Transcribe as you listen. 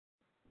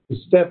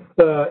We stepped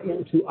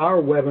into our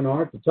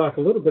webinar to talk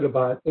a little bit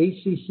about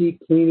ACC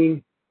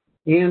cleaning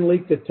and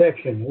leak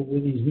detection. Over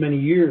these many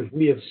years,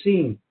 we have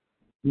seen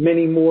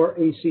many more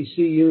ACC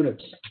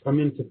units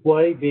come into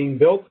play, being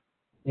built,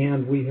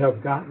 and we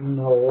have gotten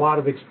a lot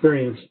of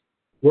experience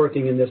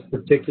working in this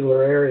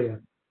particular area.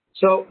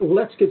 So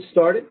let's get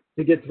started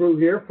to get through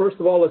here. First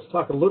of all, let's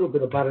talk a little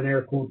bit about an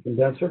air-cooled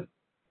condenser.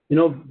 You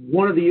know,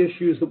 one of the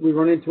issues that we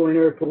run into in an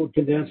air-cooled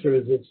condenser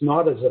is it's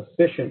not as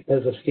efficient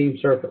as a steam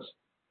surface.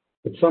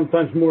 It's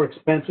sometimes more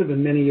expensive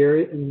in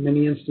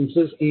many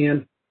instances,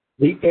 and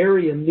the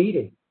area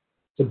needed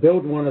to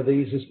build one of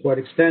these is quite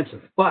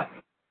extensive. But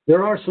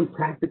there are some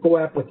practical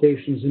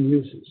applications and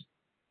uses.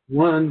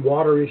 One,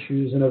 water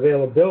issues and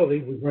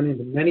availability. We run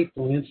into many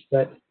plants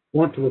that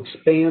want to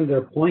expand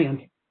their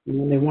plant, and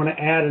when they want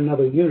to add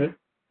another unit,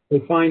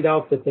 they find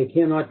out that they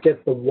cannot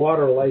get the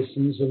water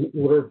license in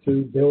order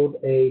to build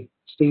a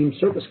steam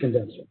surface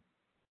condenser.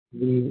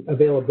 The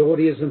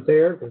availability isn't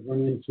there. They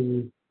run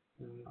into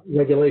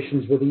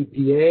regulations with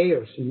EPA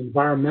or some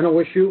environmental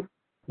issue,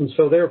 and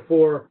so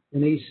therefore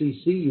an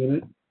ACC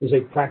unit is a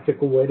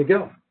practical way to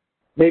go.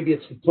 Maybe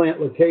it's the plant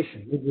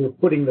location. Maybe you're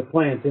putting the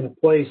plant in a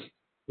place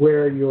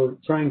where you're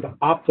trying to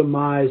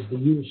optimize the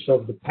use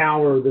of the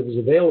power that is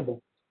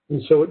available,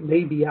 and so it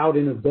may be out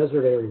in a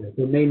desert area.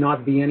 There may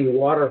not be any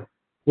water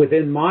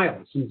within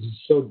miles, and it's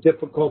so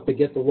difficult to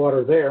get the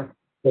water there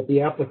that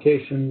the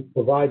application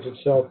provides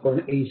itself for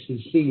an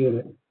ACC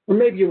unit. Or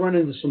maybe you run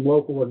into some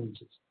local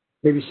ordinances,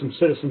 maybe some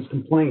citizens'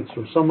 complaints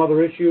or some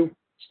other issue,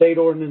 state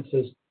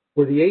ordinances,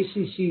 where the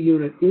ACC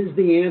unit is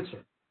the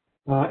answer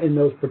in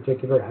those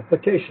particular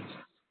applications.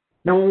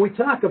 Now, when we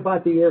talk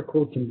about the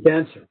air-cooled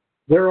condenser,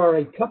 there are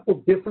a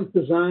couple different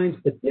designs,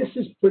 but this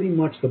is pretty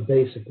much the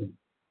basic one.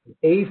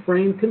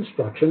 A-frame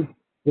construction,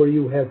 where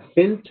you have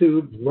thin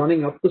tubes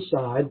running up the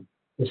side,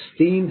 the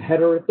steam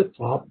header at the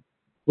top,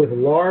 with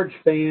large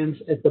fans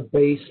at the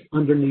base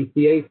underneath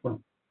the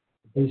A-frame.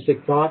 The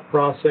basic thought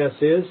process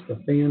is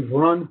the fans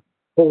run,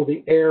 pull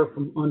the air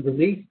from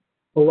underneath,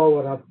 blow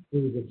it up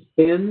through the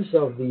fins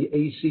of the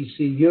ACC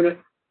unit,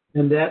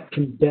 and that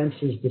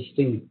condenses the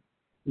steam.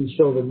 And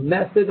so the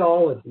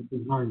methodology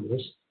behind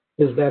this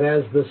is that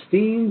as the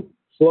steam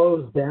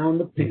flows down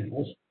the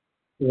panels,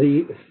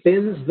 the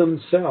fins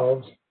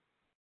themselves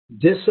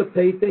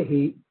dissipate the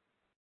heat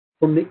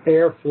from the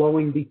air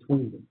flowing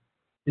between them,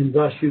 and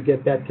thus you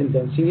get that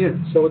condensing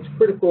unit. So it's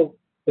critical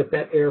that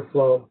that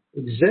airflow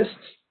exists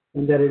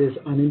and that it is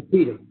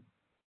unimpeded.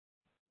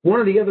 One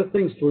of the other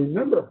things to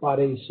remember about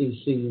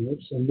ACC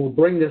units, and we'll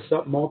bring this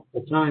up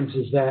multiple times,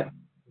 is that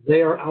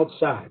they are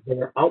outside. They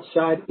are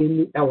outside in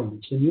the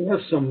elements, and you have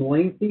some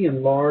lengthy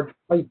and large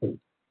piping.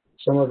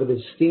 Some of it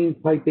is steam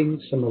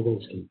piping, some of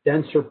it is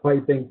condenser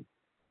piping,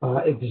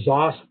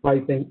 exhaust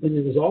piping, and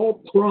it is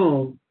all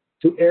prone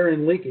to air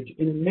and leakage,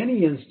 and in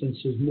many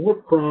instances more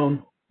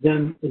prone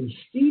than a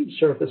steam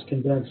surface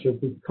condenser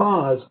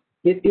because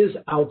it is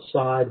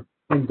outside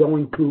and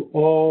going through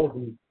all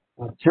the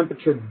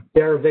temperature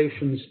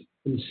derivations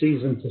from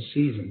season to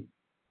season.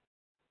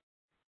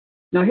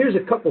 Now here's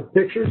a couple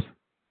pictures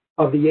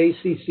of the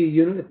ACC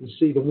unit. You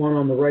see the one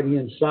on the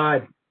right-hand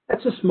side.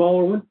 That's a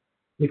smaller one.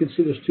 You can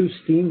see there's two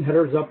steam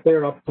headers up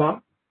there up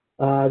top.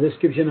 This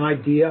gives you an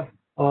idea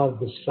of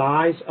the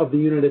size of the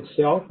unit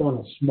itself on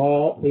a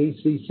small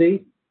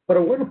ACC. But I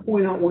want to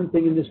point out one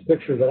thing in this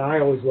picture that I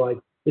always like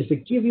is to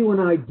give you an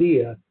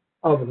idea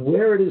of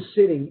where it is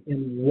sitting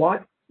and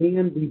what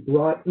can be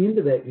brought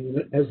into that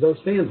unit as those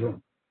fans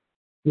run.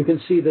 You can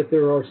see that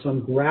there are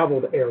some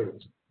graveled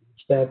areas.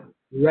 It's that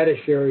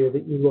reddish area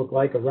that you look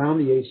like around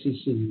the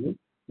ACC unit.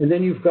 And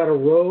then you've got a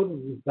road,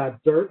 and you've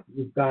got dirt,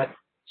 you've got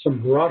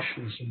some brush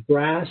and some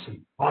grass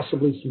and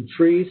possibly some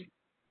trees.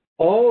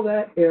 All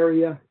that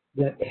area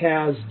that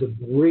has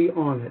debris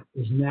on it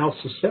is now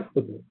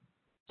susceptible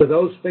to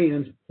those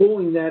fans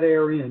pulling that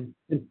air in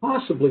and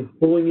possibly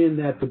pulling in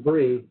that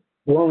debris,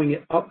 blowing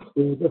it up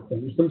through the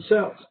things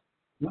themselves.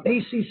 Now,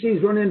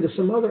 ACCs run into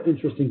some other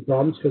interesting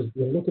problems because if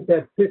you look at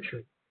that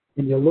picture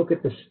and you look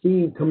at the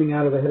steam coming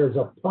out of the headers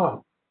up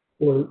top,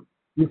 or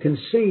you can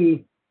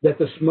see that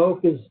the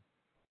smoke is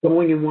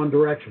going in one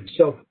direction.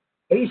 So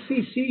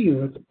ACC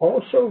units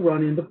also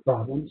run into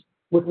problems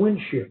with wind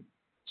shear.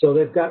 So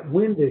they've got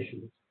wind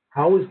issues.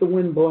 How is the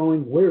wind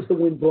blowing? Where's the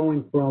wind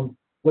blowing from?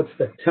 What's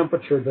the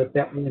temperature that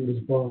that wind is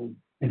blowing?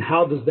 And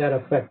how does that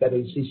affect that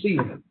ACC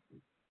unit?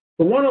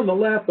 The one on the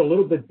left, a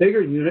little bit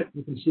bigger unit,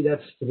 you can see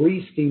that's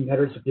 3 steam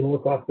headers if you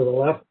look off to the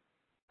left.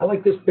 I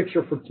like this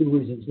picture for 2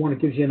 reasons. One,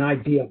 it gives you an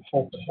idea of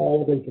how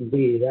tall they can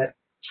be. That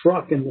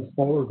truck in the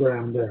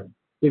foreground there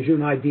gives you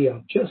an idea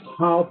of just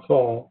how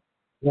tall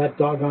that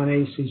doggone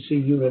ACC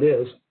unit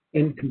is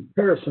in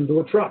comparison to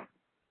a truck.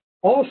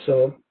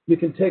 Also, you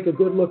can take a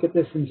good look at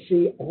this and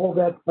see all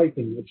that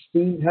piping, that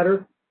steam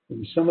header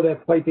and some of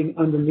that piping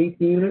underneath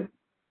the unit,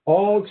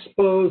 all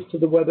exposed to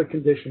the weather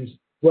conditions,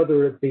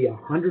 whether it be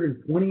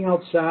 120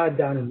 outside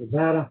down in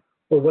Nevada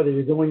or whether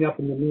you're going up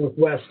in the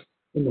Northwest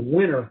in the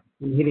winter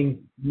and hitting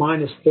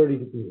minus 30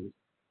 degrees.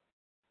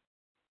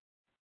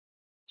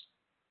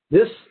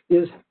 This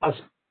is a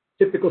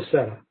typical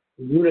setup.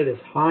 the unit is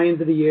high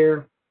into the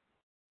air,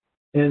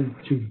 and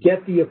to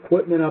get the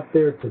equipment up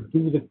there to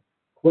do the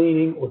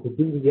cleaning or to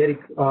do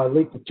the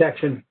leak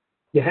detection,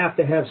 you have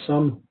to have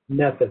some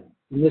method.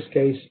 In this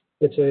case,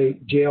 it's a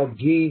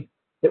JLG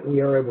that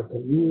we are able to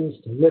use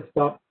to lift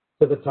up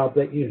to the top of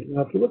that unit.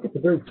 Now, if you look at the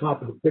very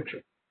top of the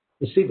picture,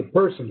 you see the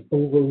person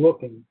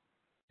overlooking,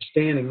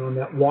 standing on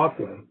that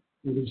walkway.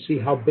 You can see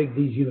how big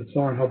these units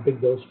are and how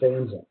big those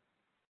fans are.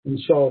 And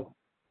so,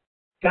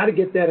 got to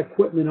get that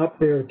equipment up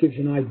there. It gives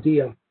you an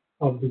idea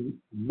of the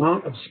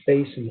amount of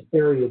space and the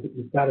area that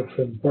you've got to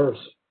traverse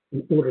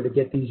in order to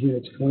get these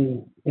units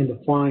clean and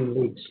to find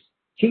leaks.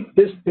 Keep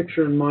this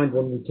picture in mind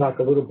when we talk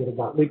a little bit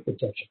about leak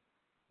detection.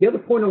 The other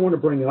point I want to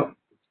bring up,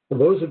 for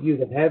those of you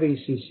that have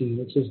ACC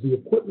units, is the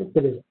equipment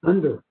that is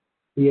under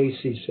the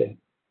ACC.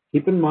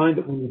 Keep in mind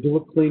that when you do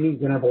a cleaning, you're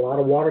going to have a lot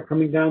of water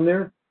coming down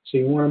there, so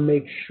you want to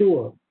make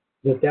sure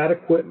that that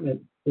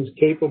equipment is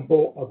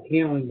capable of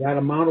handling that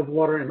amount of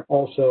water and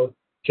also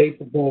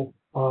capable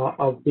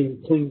of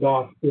being cleaned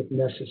off if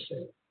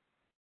necessary.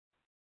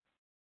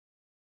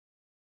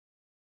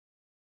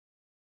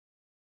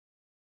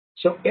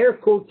 So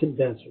air-cooled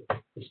condensers,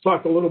 let's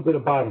talk a little bit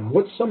about them.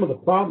 What's some of the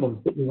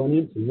problems that you run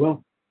into?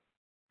 Well,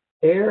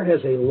 air has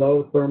a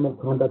low thermal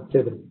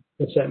conductivity.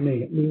 What's that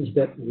mean? It means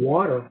that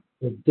water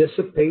will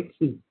dissipate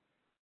heat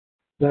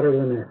better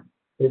than air.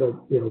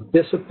 It'll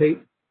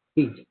dissipate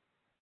heat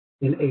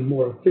in a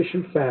more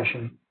efficient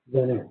fashion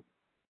than air.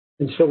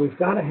 And so we've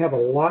got to have a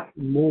lot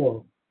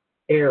more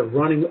air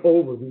running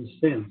over these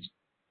fins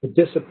to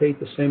dissipate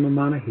the same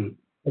amount of heat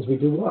as we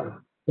do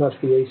water. Thus,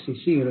 the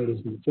ACC unit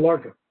is much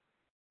larger.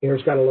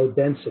 Air's got a low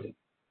density,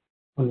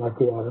 unlike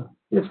water,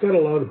 and it's got a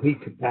low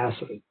heat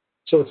capacity.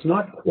 So it's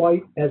not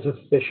quite as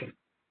efficient.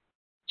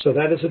 So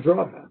that is a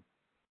drawback.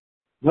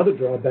 Another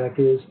drawback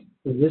is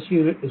when this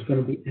unit is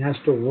going to be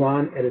asked to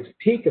run at its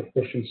peak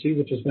efficiency,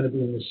 which is going to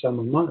be in the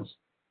summer months,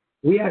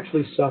 we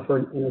actually suffer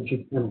an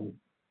energy penalty.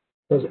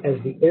 Because as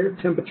the air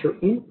temperature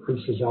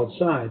increases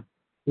outside,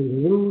 we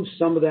lose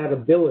some of that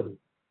ability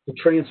to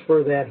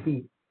transfer that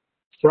heat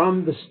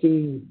from the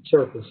steam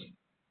surface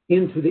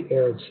into the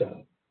air itself.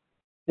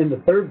 And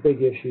the third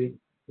big issue,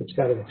 it's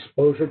got an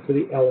exposure to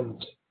the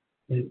elements.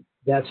 And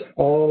that's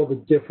all the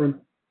different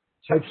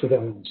types of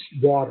elements: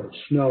 water,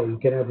 snow, you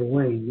can have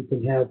rain, you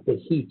can have the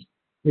heat,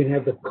 you can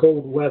have the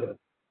cold weather,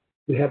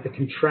 you have the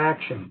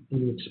contraction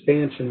and the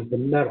expansion of the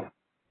metal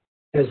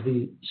as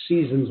the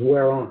seasons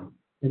wear on.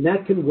 And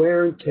that can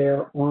wear and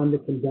tear on the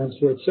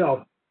condenser itself,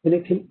 and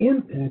it can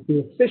impact the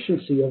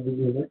efficiency of the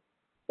unit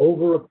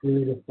over a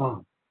period of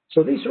time.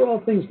 So these are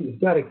all things that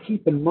you've got to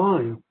keep in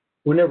mind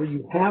whenever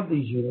you have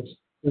these units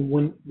and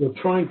when you're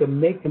trying to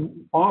make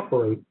them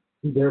operate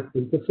to their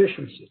peak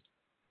efficiency.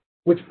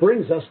 Which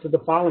brings us to the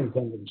fouling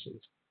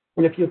tendencies.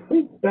 And if you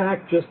think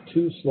back just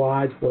 2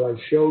 slides where I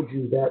showed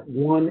you that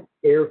one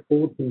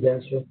air-cooled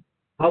condenser,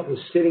 how it was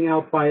sitting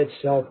out by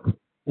itself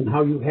and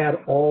how you had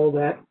all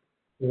that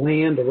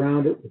land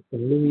around it with the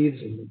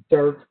leaves and the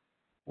dirt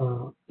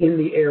in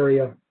the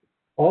area,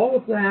 all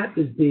of that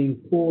is being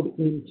pulled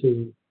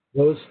into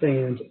those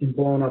fans and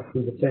blown up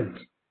through the fins.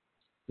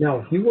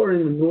 Now, if you are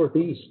in the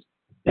Northeast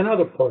and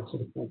other parts of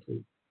the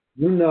country,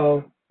 you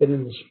know that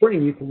in the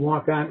spring you can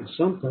walk out and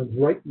sometimes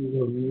write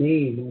your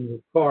name on your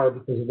car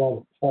because of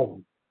all the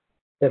pollen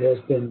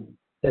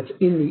that's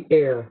in the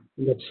air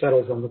and that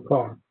settles on the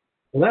car.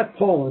 Well, that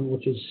pollen,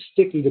 which is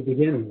sticky to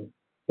begin with,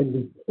 can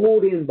be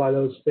pulled in by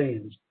those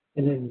fans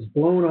and then is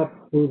blown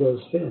up through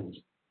those fins.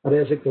 But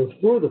as it goes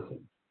through the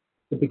fins,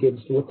 it begins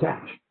to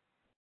attach.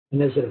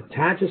 And as it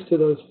attaches to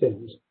those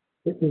fins,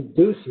 it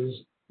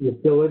reduces the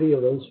ability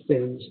of those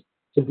fins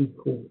to be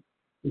cooled.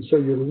 And so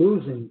you're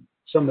losing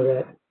some of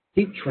that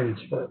heat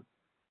transfer.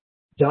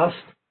 Dust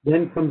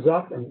then comes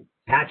up and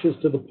attaches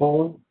to the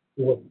pollen,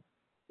 or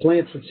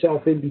plants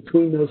itself in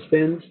between those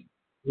fins.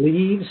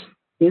 Leaves,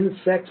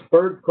 insects,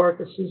 bird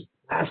carcasses,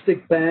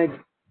 plastic bags,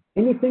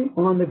 anything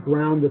on the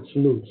ground that's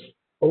loose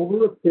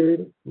over a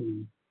period of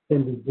time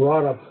can be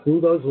brought up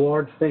through those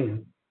large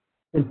fans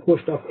and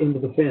pushed up into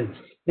the fins.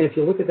 And if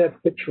you look at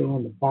that picture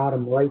on the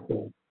bottom right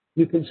there,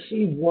 you can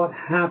see what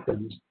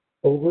happens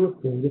over a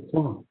period of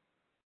time.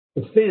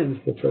 The fins,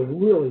 which are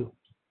really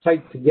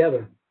tight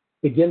together,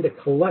 begin to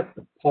collect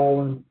the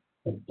pollen,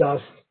 the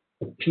dust,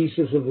 the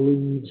pieces of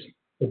leaves,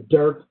 the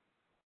dirt,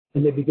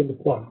 and they begin to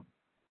plug.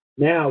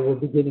 Now we're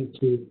beginning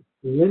to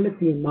limit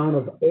the amount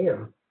of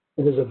air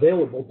that is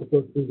available to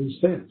go through these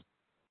fins.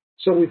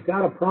 So we've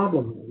got a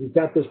problem here. We've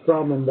got this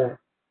problem that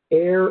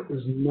air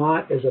is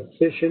not as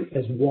efficient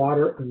as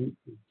water in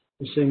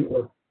producing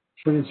or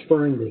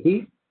transferring the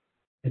heat,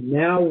 and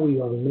now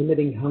we are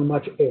limiting how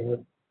much air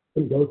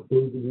can go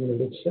through the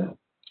unit itself.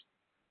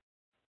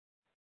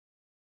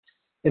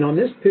 And on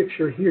this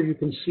picture here, you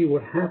can see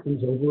what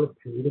happens over a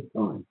period of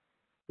time.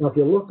 Now, if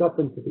you look up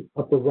into the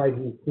upper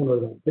right-hand corner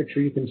of that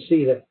picture, you can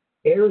see that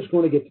air is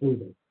going to get through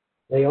them.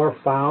 They are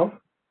foul.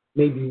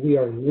 Maybe we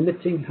are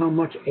limiting how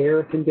much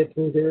air can get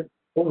through there,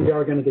 but we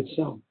are going to get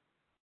some.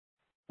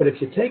 But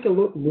if you take a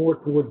look more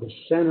toward the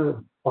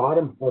center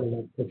bottom part of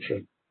that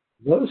picture,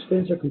 those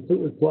fins are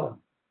completely plugged.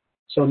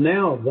 So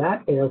now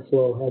that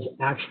airflow has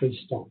actually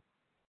stopped,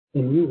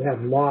 and you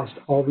have lost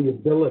all the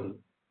ability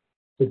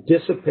to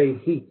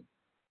dissipate heat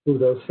through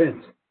those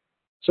fins.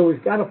 So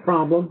we've got a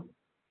problem.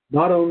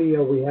 Not only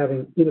are we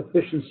having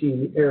inefficiency in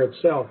the air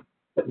itself,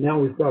 but now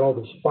we've got all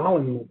this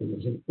fouling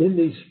mechanism in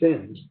these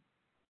fins,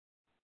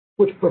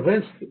 which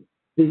prevents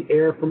the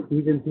air from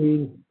even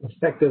being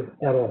effective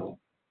at all.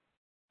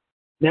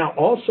 Now,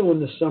 also in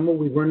the summer,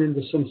 we run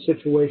into some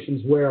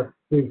situations where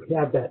we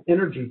have that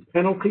energy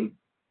penalty.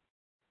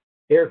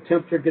 Air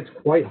temperature gets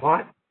quite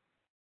hot.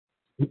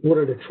 In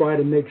order to try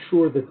to make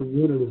sure that the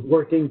unit is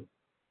working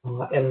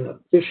at an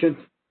efficient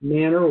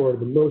manner or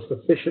the most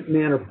efficient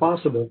manner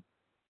possible,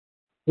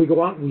 we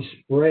go out and we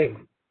spray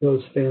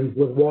those fins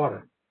with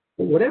water.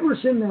 But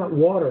whatever's in that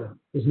water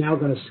is now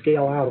going to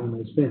scale out on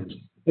those fins.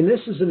 And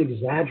this is an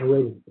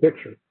exaggerated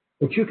picture,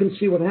 but you can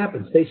see what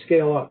happens. They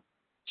scale up.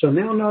 So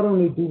now not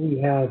only do we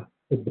have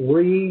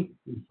debris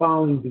and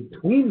fouling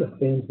between the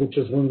fins, which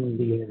is ruining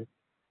the air,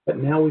 but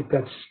now we've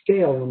got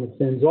scale on the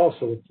fins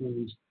also,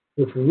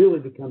 which really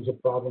becomes a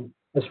problem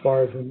as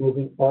far as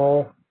removing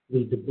all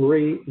the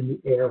debris in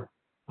the air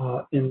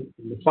in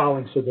the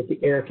fouling so that the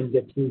air can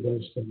get through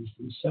those fins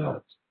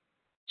themselves.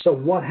 So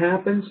what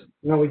happens?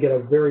 Now we get a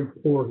very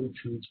poor heat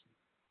transfer.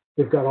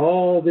 We've got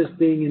all this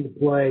being into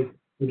play.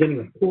 We're getting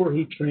a poor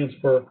heat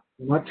transfer.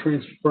 We're not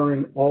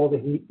transferring all the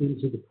heat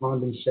into the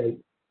condensate,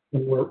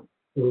 and we're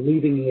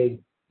leaving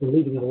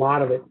a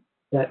lot of it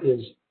that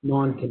is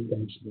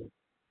non-condensable.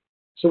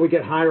 So we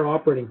get higher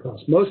operating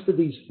costs. Most of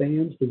these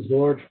fans, these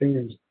large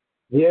fans,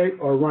 they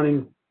are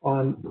running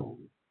on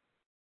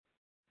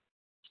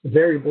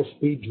variable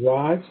speed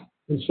drives.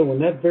 And so when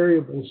that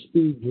variable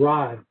speed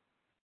drive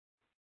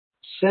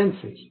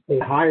senses a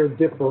higher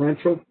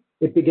differential,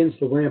 it begins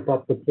to ramp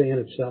up the fan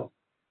itself.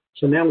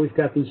 So now we've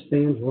got these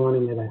fans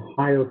running at a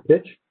higher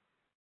pitch.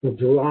 We're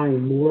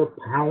drawing more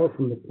power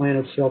from the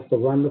plant itself to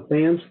run the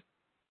fans.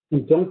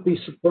 And don't be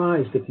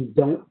surprised if you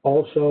don't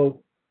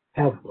also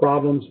have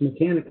problems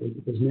mechanically,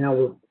 because now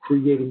we're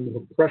creating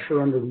more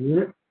pressure under the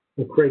unit,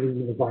 we're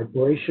creating more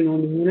vibration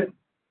on the unit,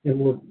 and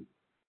we're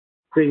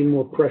creating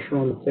more pressure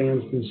on the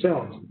fans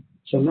themselves.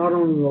 So not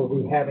only are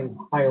we having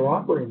higher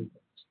operating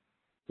costs,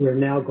 we're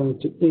now going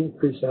to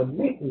increase our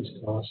maintenance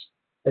costs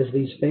as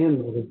these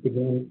fan motors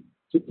begin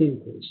to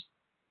increase.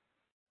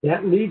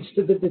 That leads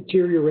to the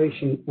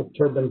deterioration of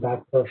turbine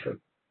back pressure.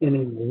 And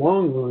in the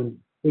long run,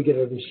 we get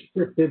a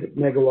restricted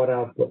megawatt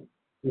output.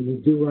 And we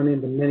do run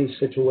into many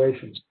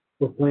situations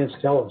where plants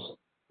tell us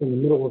in the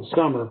middle of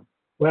summer,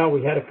 well,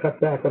 we had to cut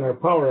back on our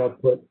power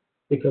output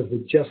because we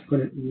just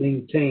couldn't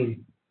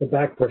maintain the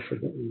back pressure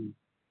that we need.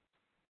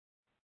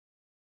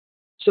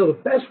 So the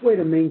best way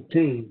to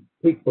maintain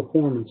peak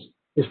performance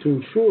is to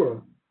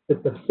ensure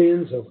that the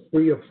fins are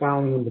free of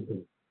fouling and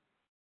debris.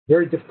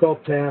 Very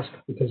difficult task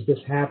because this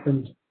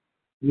happens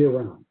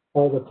year-round,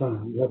 all the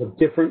time. You have a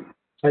different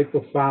type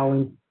of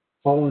fouling,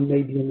 pollen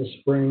maybe in the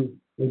spring,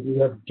 maybe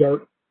you have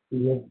dirt,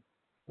 you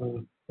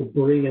have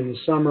debris in the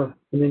summer,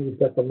 and then you've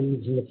got the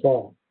leaves in the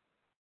fall.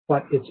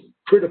 But it's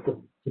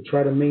critical to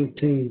try to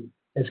maintain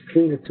as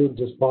clean a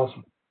tubes as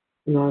possible.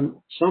 And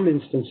on some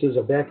instances,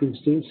 a vacuum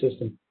steam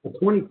system, a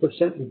 20%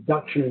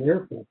 reduction in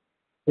airflow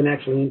can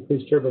actually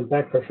increase turbine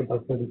back pressure by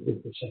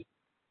 23%.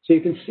 So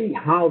you can see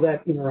how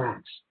that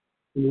interacts.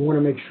 And you want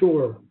to make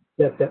sure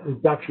that that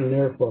reduction in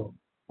airflow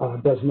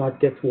does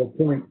not get to a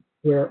point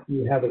where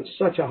you have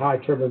such a high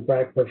turbine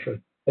back pressure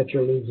that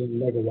you're losing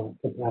megawatt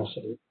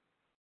capacity.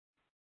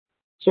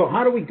 So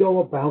how do we go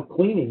about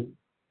cleaning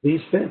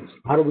these fins?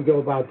 How do we go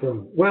about doing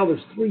it? Well,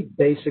 there's three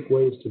basic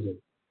ways to do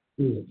it.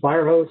 You use a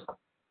fire hose,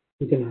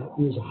 you can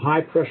use a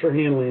high pressure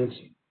hand lance,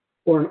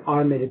 or an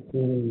automated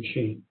cleaning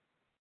machine.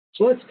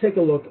 So let's take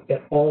a look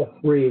at all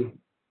three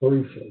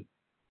briefly.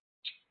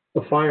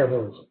 The fire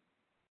hose.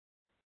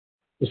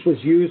 This was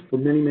used for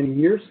many, many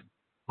years.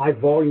 High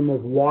volume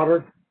of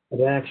water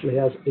that actually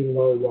has a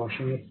low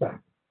washing effect.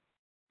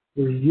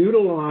 We're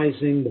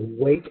utilizing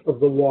the weight of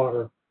the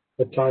water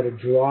to try to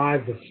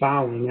drive the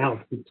fouling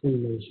out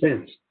between those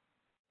fins.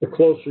 The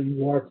closer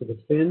you are to the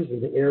fins or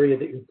the area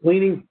that you're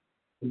cleaning,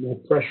 the more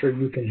pressure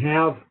you can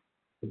have,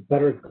 the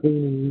better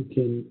cleaning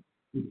you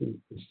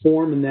can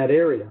perform in that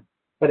area.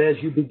 But as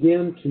you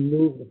begin to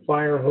move the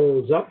fire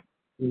hose up,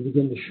 you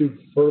begin to shoot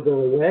further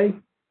away,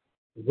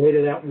 the weight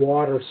of that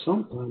water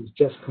sometimes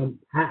just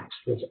compacts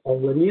what's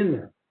already in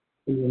there.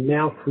 And you're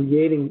now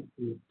creating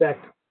an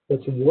effect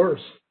that's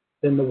worse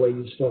than the way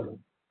you started.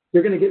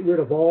 You're going to get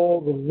rid of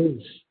all the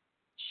loose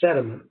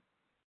sediment,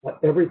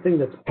 everything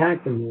that's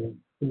packed in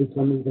there to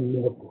become even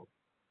more cold.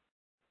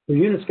 The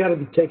unit's got to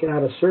be taken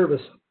out of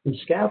service, and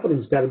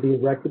scaffolding's got to be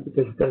erected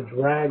because you've got to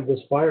drag this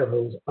fire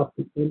hose up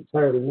the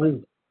entire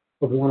length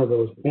of one of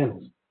those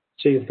panels.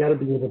 So you've got to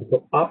be able to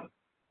go up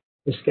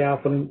the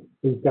scaffolding,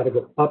 you've got to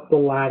go up the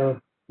ladder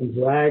and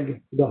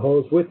drag the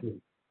hose with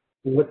you.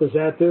 And what does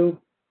that do?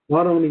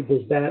 Not only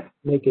does that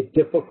make it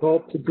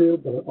difficult to do,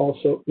 but it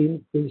also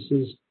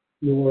increases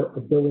your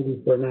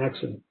ability for an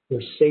accident.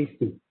 Your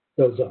safety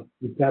goes up.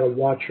 You've got to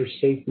watch your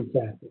safety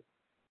factor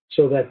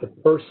so that the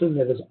person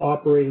that is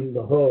operating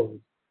the hose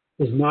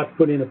is not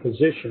put in a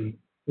position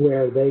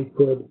where they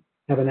could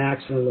have an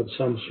accident of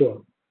some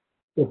sort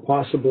or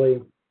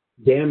possibly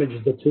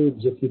damage the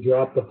tubes if you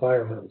drop the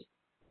fire hose.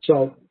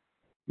 So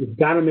you've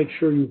got to make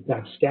sure you've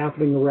got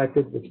scaffolding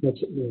erected, which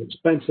makes it more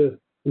expensive,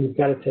 and you've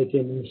got to take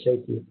in the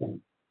safety of things.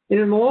 And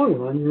in the long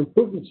run, your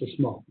improvements are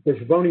small because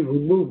you've only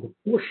removed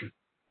a portion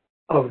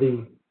of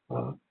the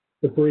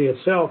debris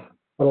itself,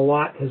 but a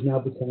lot has now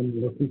become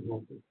more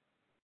compacted.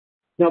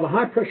 Now, the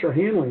high pressure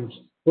handling is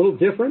a little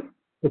different.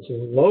 It's a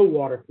low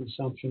water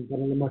consumption, but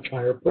at a much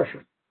higher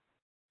pressure.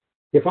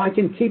 If I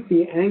can keep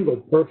the angle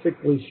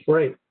perfectly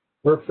straight,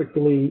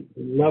 perfectly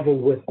level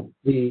with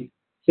the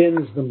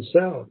fins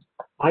themselves,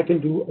 I can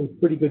do a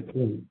pretty good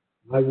cleaning.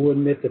 I will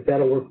admit that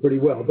that'll work pretty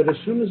well. But as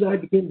soon as I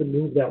begin to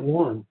move that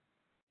wand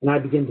and I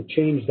begin to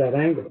change that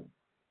angle,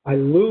 I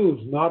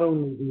lose not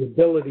only the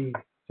ability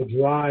to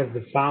drive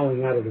the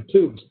fouling out of the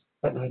tubes,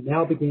 but I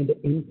now begin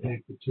to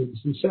impact the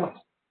tubes themselves.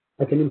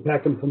 I can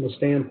impact them from the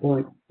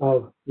standpoint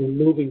of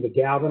removing the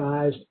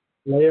galvanized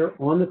layer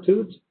on the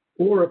tubes,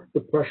 or if the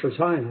pressure's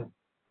high enough,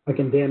 I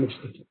can damage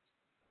the tubes.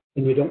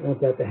 And you don't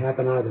want that to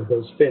happen either,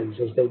 those fins,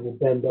 as they will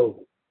bend over.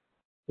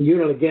 The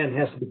unit, again,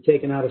 has to be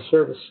taken out of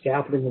service,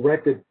 scaffolding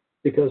erected,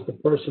 because the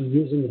person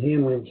using the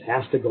hand lamps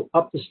has to go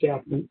up the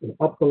scaffolding and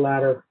up the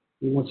ladder,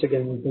 and once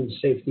again, we bring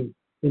safety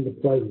into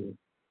play here.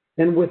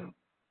 And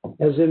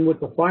as in with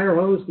the fire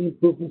hose, the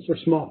improvements are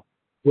small.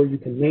 Where you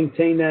can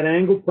maintain that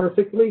angle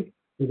perfectly,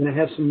 you're going to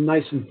have some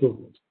nice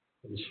improvements.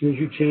 But as soon as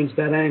you change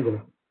that angle,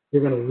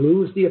 you're going to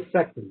lose the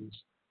effectiveness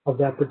of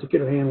that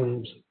particular hand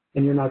lamps,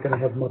 and you're not going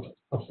to have much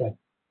effect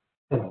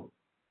at all.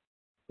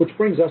 Which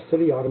brings us to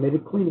the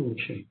automated cleaning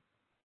machine.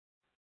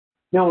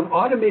 Now, an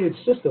automated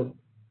system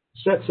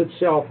sets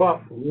itself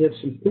up, and we have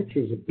some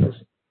pictures of this,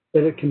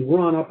 that it can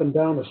run up and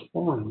down a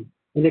spine,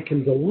 and it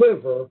can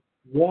deliver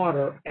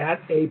water at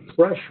a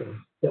pressure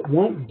that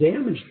won't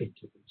damage the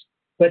tubes,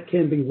 but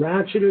can be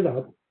ratcheted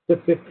up to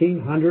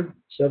 1,500,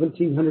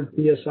 1,700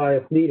 psi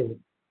if needed,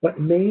 but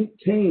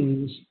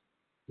maintains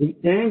the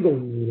angle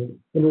needed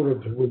in order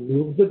to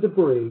remove the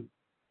debris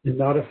and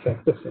not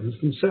affect the fins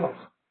themselves.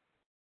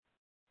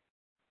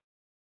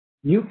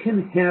 You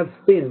can have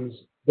fins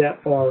that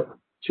are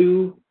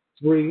 2,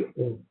 3,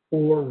 or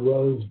 4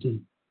 rows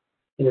deep.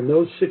 And in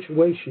those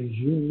situations,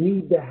 you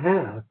need to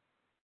have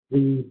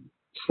the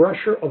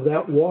pressure of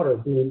that water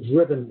being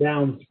driven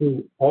down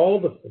through all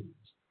the fins,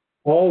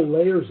 all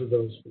layers of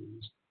those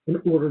fins,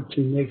 in order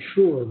to make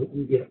sure that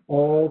you get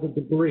all the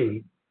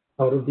debris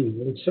out of the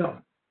unit itself.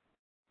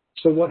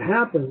 So what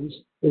happens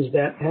is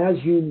that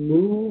as you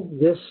move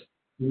this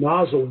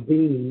nozzle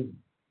beam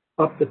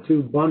up the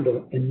tube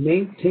bundle and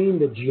maintain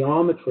the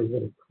geometry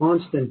with a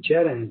constant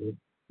jet angle,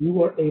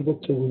 you are able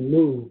to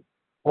remove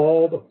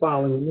all the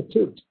fouling in the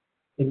tubes.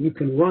 And you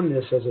can run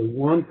this as a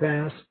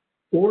 1-pass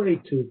or a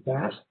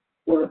 2-pass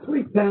or a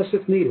 3-pass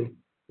if needed,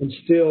 and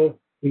still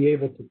be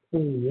able to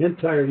clean the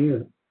entire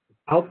unit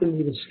without the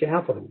need of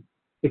scaffolding,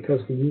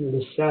 because the unit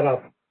is set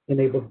up and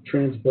able to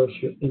transverse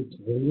your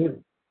entire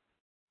unit.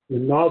 The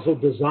nozzle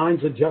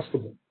design's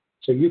adjustable,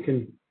 so you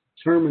can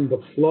determine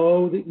the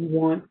flow that you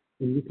want,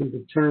 and you can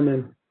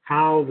determine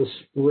how the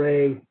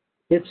spray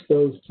hits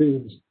those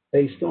tubes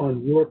based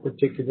on your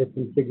particular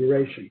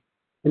configuration.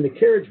 And the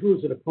carriage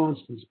moves at a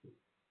constant speed.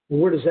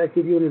 And where does that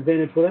give you an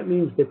advantage? Well, that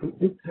means that the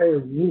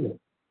entire unit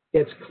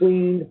gets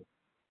cleaned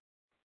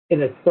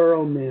in a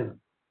thorough manner.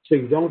 So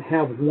you don't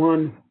have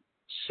one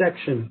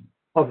section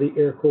of the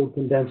air-cooled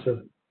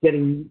condenser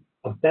getting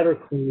a better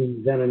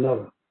cleaning than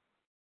another.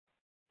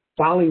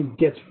 Fouling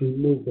gets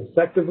removed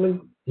effectively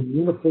and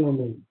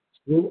uniformly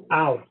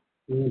throughout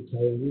the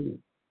entire unit.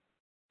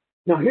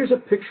 Now, here's a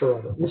picture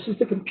of it. This is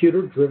the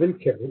computer-driven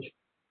carriage.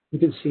 You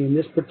can see in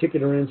this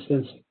particular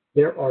instance,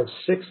 there are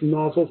 6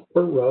 nozzles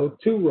per row,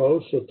 2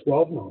 rows, so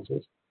 12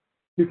 nozzles.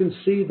 You can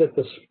see that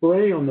the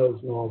spray on those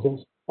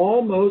nozzles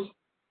almost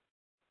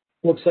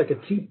looks like a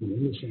teepee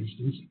in this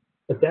instance,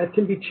 but that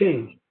can be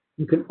changed.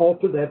 You can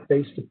alter that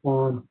based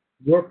upon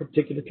your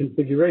particular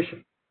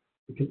configuration.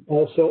 You can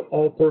also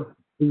alter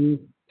the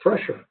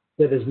pressure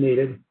that is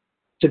needed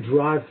to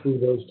drive through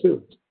those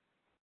tubes.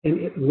 And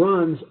it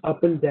runs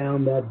up and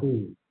down that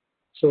beam.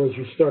 So as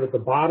you start at the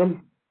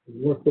bottom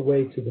and work the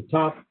way to the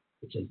top,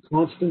 it's a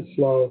constant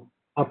flow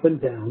up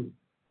and down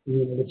the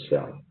unit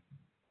itself.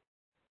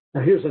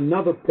 Now here's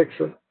another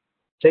picture.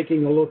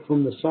 Taking a look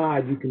from the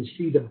side, you can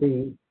see the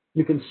beam.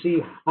 You can see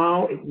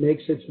how it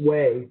makes its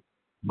way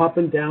up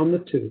and down the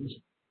tubes.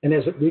 And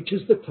as it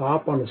reaches the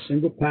top on a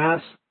single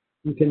pass,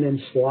 you can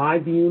then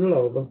slide the unit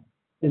over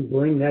and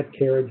bring that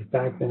carriage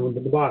back down to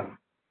the bottom.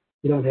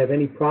 You don't have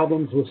any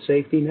problems with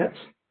safety nets.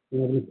 You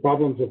don't have any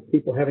problems with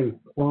people having to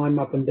climb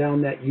up and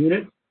down that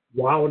unit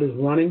while it is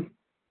running.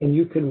 And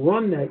you can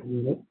run that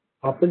unit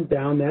up and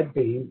down that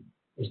beam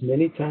as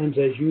many times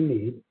as you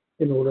need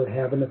in order to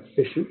have an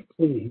efficient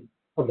cleaning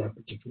of that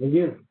particular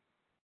unit.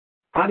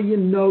 How do you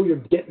know you're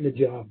getting the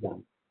job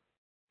done?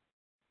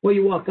 Well,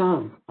 you walk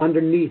on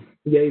underneath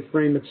the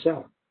A-frame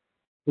itself.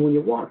 And when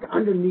you walk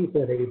underneath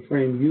that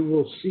A-frame, you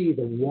will see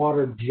the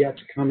water jets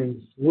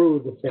coming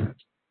through the fins.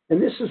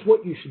 And this is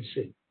what you should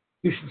see.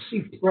 you should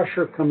see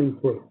pressure coming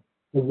through.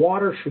 The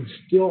water should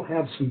still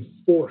have some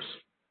force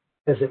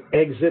as it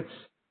exits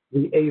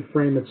the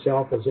A-frame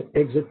itself, as it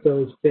exits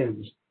those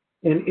fins.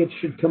 And it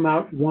should come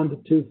out 1 to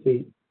 2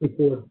 feet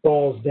before it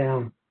falls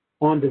down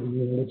onto the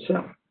unit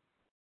itself.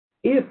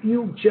 If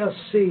you just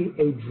see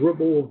a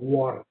dribble of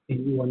water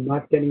and you are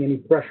not getting any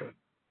pressure,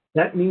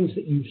 that means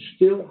that you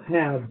still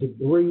have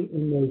debris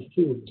in those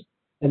tubes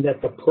and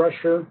that the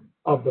pressure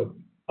of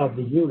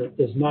the unit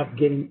is not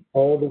getting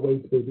all the way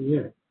through the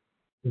unit.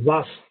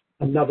 Thus,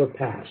 another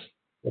pass,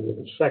 whether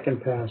it's a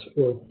second pass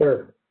or a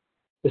third.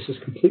 This is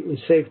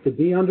completely safe to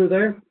be under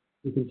there.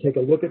 You can take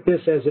a look at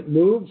this as it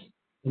moves,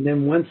 and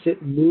then once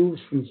it moves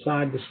from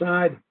side to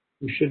side,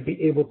 you should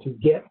be able to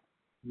get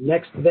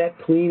next to that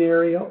clean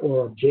area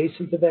or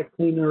adjacent to that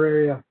cleaner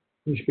area.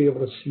 You should be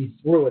able to see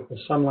through it, the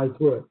sunlight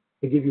through it,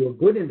 to give you a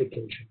good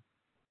indication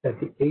that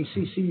the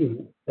ACC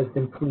unit has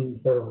been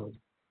cleaned thoroughly.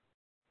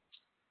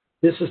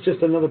 This is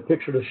just another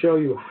picture to show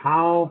you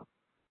how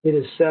it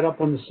is set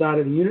up on the side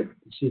of the unit.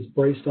 You see it's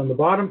braced on the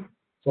bottom.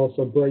 It's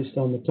also braced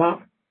on the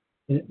top,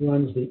 and it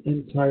runs the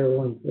entire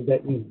length of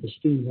that unit, the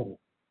steam hole.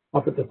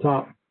 Up at the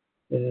top,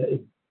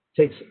 it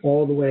takes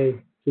all the way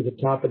to the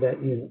top of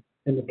that unit,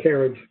 and the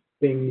carriage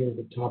being near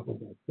the top of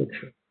that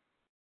picture.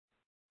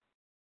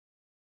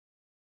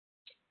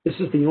 This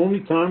is the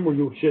only time where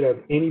you should have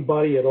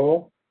anybody at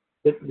all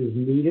that is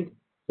needed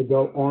to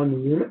go on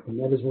the unit, and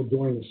that is when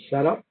during the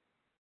setup.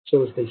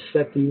 So as they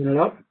set the unit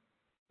up,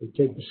 they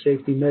take the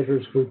safety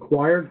measures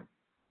required,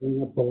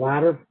 bring up the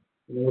ladder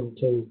in order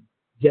to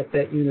get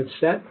that unit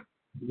set.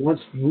 Once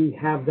we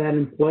have that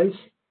in place,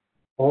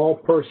 all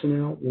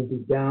personnel will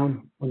be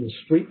down on the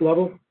street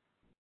level,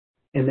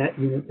 and that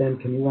unit then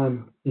can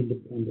run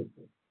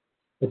independently.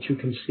 But you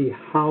can see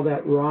how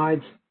that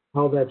rides,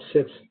 how that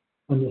sits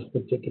on this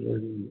particular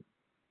unit.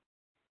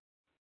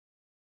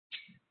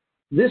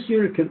 This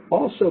unit can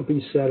also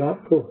be set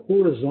up for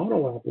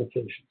horizontal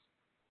applications.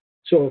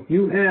 So if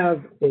you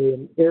have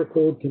an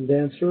air-cooled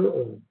condenser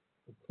or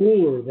a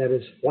cooler that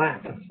is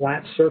flat, a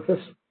flat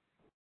surface,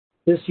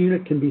 this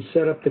unit can be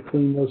set up to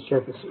clean those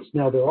surfaces.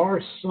 Now, there are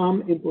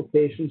some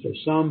implications or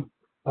some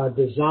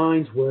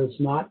designs where it's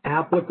not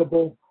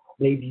applicable.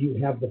 Maybe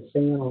you have the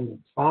fan on the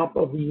top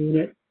of the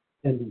unit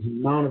and the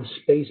amount of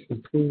space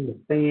between the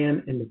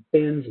fan and the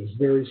fins is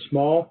very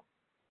small.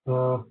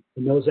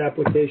 In those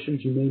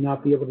applications, you may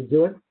not be able to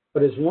do it.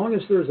 But as long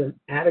as there's an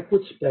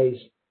adequate space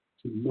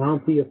to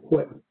mount the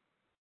equipment,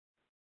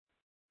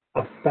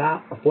 a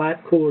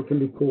flat cooler can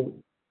be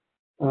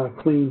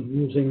cleaned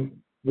using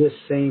this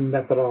same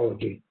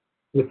methodology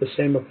with the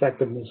same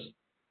effectiveness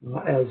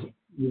as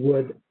you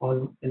would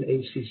on an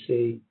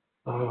ACC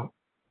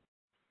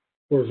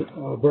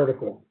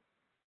vertical.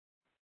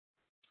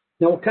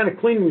 Now, what kind of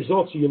cleaning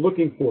results are you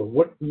looking for?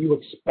 What do you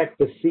expect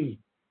to see?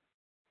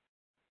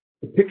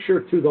 The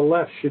picture to the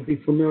left should be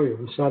familiar.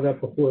 We saw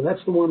that before.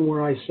 That's the one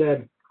where I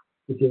said,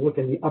 if you look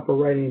in the upper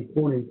right-hand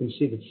corner, you can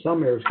see that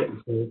some air is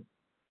getting through.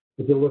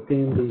 If you look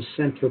in the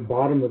center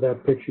bottom of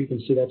that picture, you can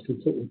see that's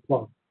completely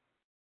plugged.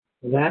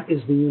 And that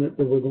is the unit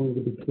that we're going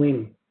to be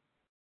cleaning.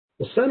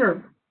 The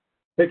center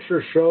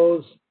picture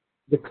shows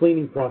the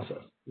cleaning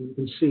process. You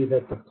can see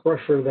that the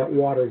pressure of that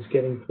water is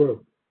getting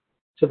through.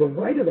 To the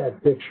right of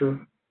that picture,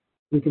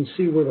 you can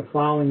see where the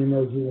fouling in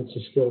those units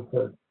is still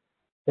occurred.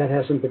 That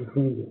hasn't been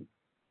cleaned yet.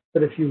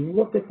 But if you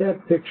look at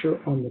that picture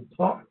on the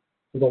top,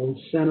 the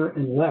center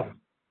and left,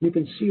 you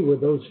can see where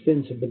those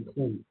fins have been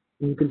cleaned.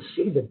 And you can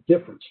see the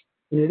difference.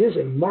 And it is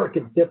a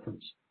marked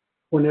difference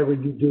whenever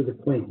you do the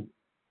cleaning.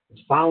 As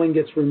fouling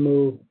gets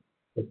removed,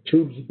 the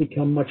tubes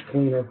become much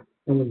cleaner,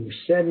 and when you're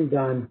said and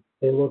done,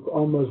 they look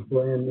almost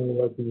brand new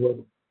like you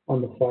would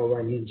on the far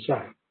right-hand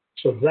side.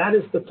 So that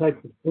is the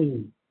type of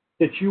cleaning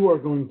that you are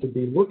going to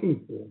be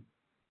looking for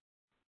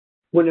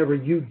whenever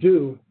you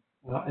do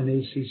an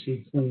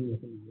ACC clean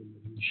with an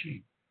aluminum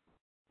machine.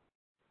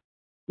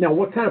 Now,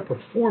 what kind of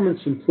performance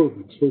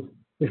improvements?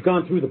 We've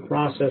gone through the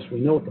process. We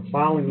know what the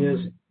fouling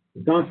is.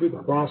 We've gone through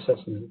the process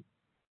now.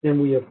 And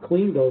we have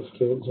cleaned those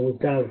tubes, and we've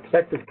got an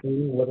effective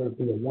cleaning, whether it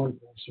be a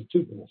 1-pass or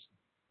 2-pass.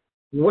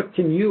 What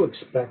can you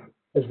expect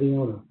as the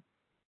owner?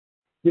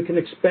 You can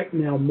expect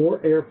now more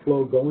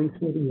airflow going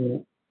through the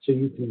unit so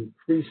you can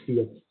increase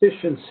the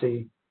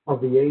efficiency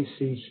of the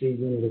ACC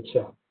unit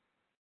itself.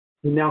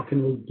 You now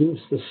can reduce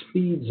the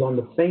speeds on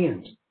the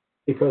fans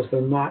because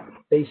they're not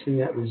facing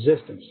that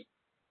resistance,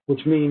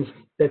 which means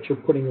that you're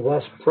putting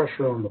less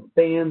pressure on the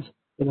fans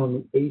and on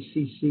the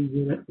ACC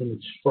unit and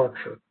its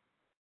structure.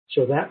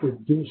 So that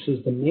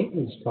reduces the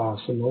maintenance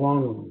costs in the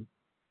long run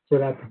for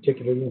that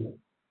particular unit.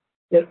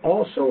 It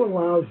also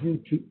allows you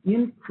to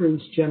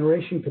increase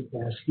generation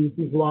capacity if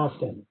you've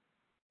lost any.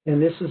 And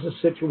this is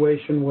a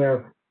situation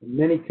where, in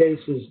many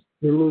cases,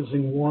 you're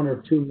losing 1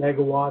 or 2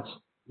 megawatts,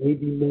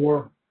 maybe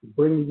more. You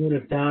bring the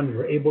unit down,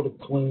 you're able to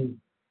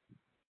clean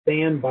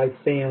fan by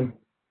fan,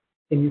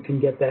 and you can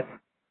get that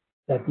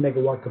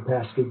megawatt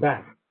capacity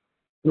back.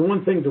 And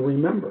one thing to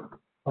remember,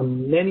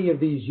 on many of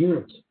these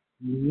units,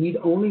 you need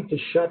only to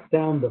shut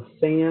down the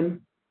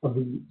fan of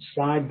the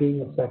side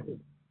being affected.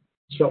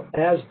 So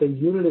as the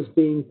unit is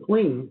being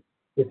cleaned,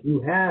 if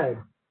you had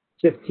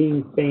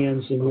 15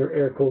 fans in your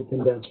air-cooled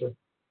condenser,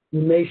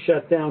 you may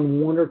shut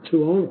down one or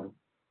two only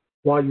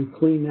while you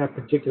clean that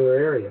particular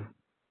area,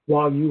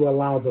 while you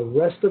allow the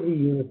rest of the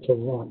unit to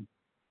run.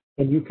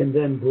 And you can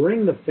then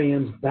bring the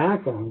fans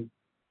back on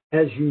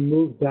as you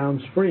move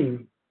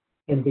downstream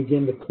and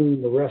begin to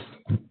clean the rest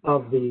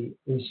of the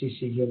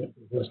ACC unit,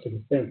 the rest of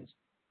the fans.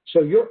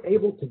 So you're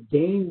able to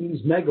gain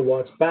these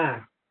megawatts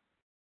back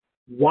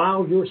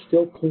while you're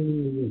still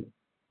cleaning the unit.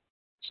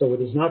 So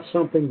it is not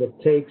something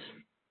that takes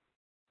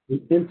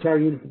the entire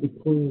unit to be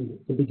cleaned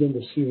to begin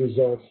to see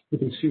results. You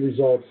can see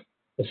results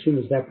as soon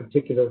as that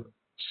particular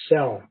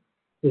cell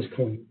is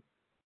cleaned.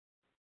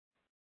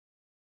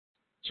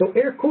 So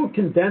air-cooled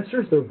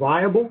condensers, they're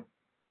viable.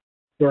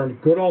 They're a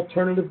good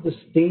alternative to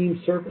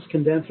steam surface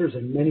condensers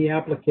in many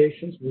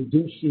applications. We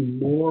do see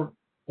more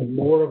and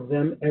more of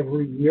them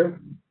every year.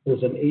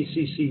 There's an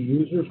ACC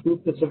users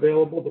group that's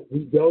available that we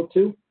go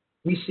to.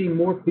 We see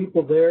more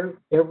people there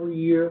every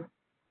year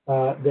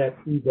that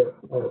either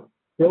are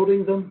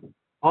building them,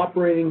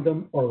 operating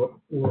them, or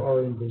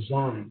are in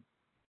design,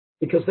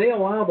 because they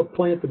allow the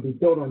plant to be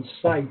built on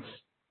sites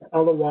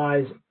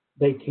otherwise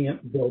they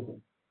can't build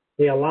them.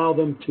 They allow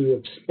them to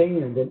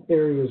expand in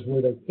areas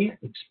where they can't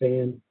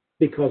expand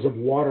because of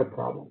water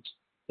problems.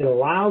 It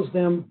allows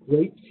them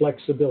great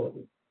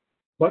flexibility.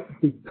 But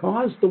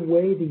because the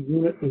way the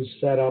unit is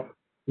set up,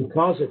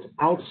 because it's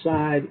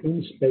outside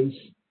in space,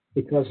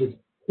 because it's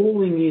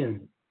pulling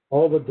in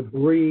all the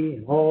debris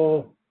and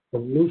all the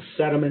loose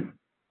sediment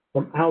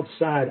from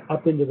outside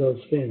up into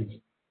those fins,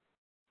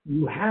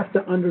 you have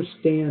to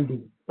understand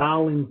the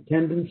fouling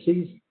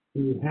tendencies,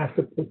 and you have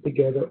to put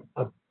together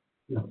an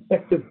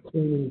effective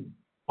cleaning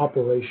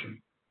operation,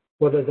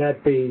 whether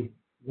that be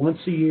once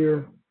a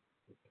year,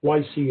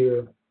 twice a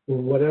year, or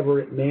whatever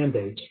it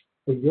mandates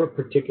for your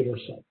particular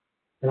site.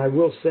 And I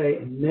will say,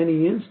 in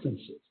many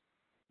instances,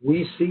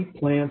 we see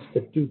plants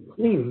that do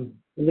cleaning,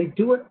 and they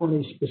do it on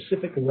a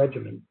specific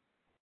regimen,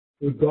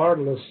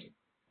 regardless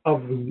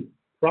of the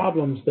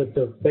problems that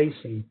they're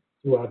facing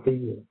throughout the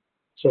year.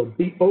 So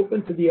be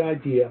open to the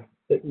idea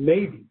that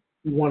maybe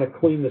you want to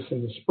clean this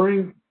in the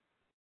spring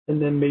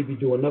and then maybe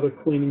do another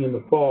cleaning in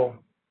the fall.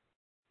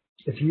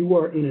 If you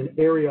are in an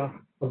area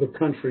of the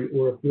country,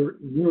 or if your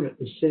unit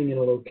is sitting in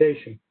a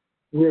location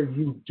where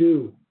you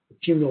do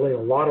accumulate a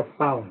lot of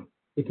fouling,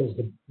 because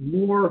the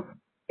more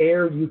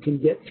air you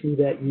can get through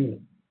that unit,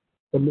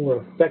 the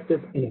more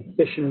effective and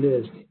efficient it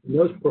is. And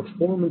those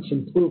performance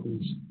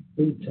improvements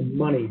lead to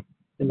money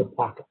in the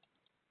pocket.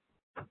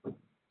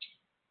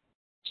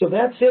 So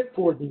that's it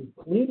for the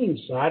cleaning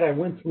side. I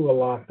went through a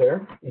lot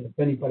there. And if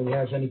anybody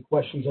has any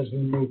questions as we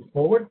move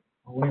forward,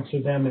 I'll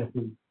answer them at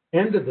the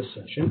end of the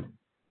session.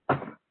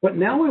 But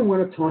now I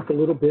want to talk a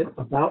little bit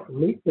about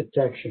leak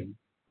detection.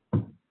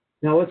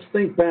 Now let's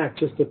think back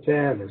just a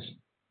tad as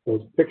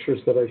those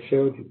pictures that I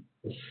showed you,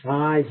 the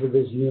size of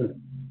this unit.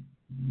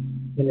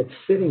 And it's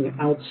sitting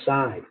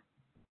outside,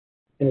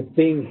 and it's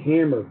being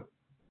hammered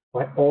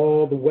by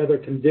all the weather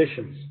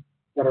conditions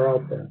that are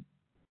out there.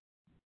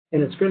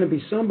 And it's going to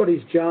be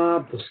somebody's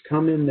job to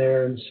come in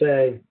there and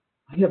say,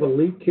 I have a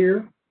leak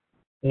here,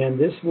 and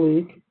this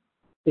leak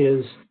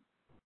is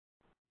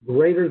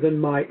greater than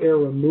my air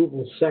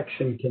removal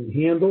section can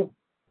handle.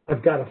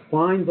 I've got to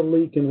find the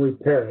leak and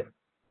repair it.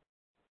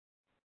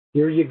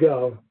 Here you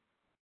go.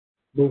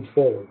 Move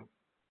forward.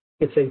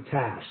 It's a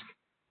task.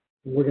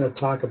 And we're going to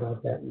talk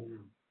about that now.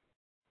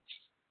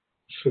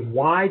 So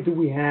why do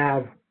we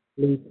have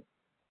leak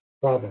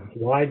problems?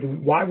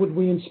 Why would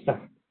we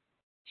inspect?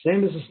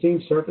 Same as a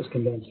steam surface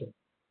condenser,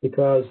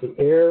 because the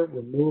air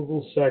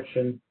removal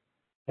section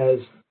does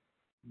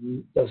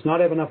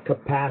not have enough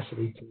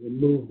capacity to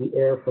remove the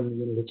air from the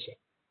unit itself.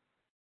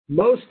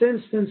 Most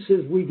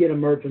instances, we get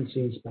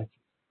emergency inspections.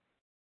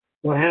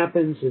 What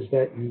happens is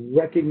that you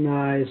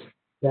recognize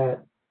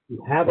that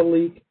you have a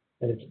leak,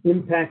 that it's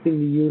impacting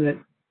the unit,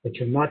 that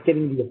you're not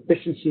getting the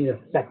efficiency and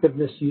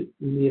effectiveness you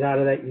need out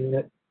of that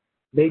unit.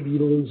 Maybe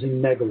you're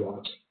losing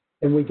megawatts.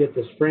 And we get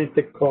this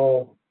frantic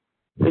call,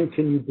 when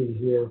can you be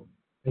here?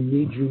 I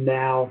need you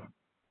now.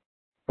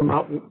 Come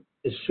out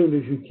as soon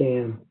as you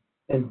can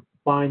and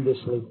find this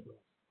leak.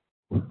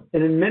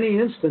 And in many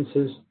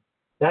instances,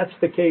 that's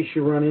the case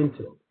you run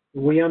into.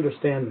 We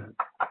understand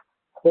that.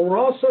 But we're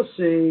also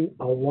seeing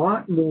a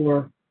lot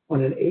more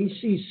on an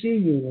ACC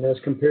unit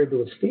as compared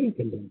to a steam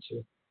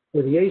condenser,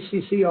 where the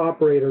ACC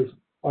operators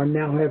are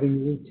now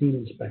having routine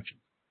inspections.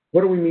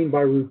 What do we mean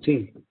by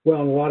routine?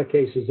 Well, in a lot of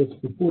cases, it's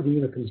before the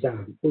unit comes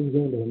down, before you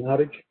go into an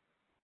outage.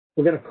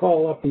 We're going to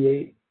call up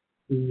the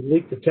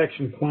leak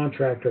detection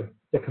contractor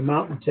to come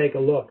out and take a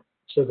look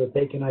so that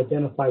they can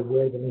identify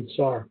where the leaks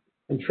are.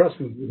 And trust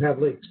me, you have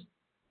leaks.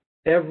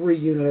 Every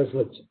unit has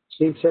leaks.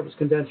 Steam surface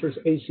condensers,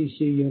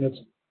 ACC units,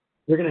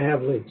 you're going to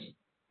have leaks.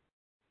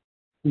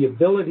 The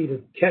ability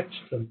to catch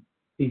them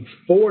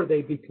before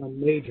they become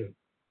major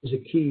is a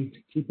key to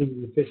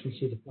keeping the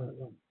efficiency of the plant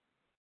running.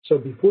 So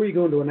before you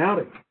go into an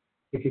outage,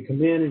 if you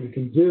come in and you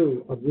can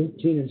do a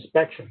routine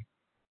inspection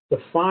to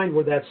find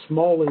where that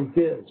small leak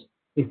is,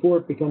 before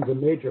it becomes a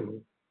major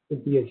leak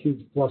would be a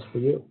huge plus for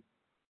you.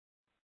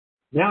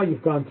 Now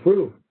you've gone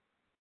through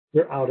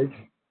your outage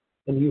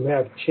and you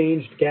have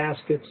changed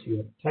gaskets, you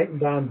have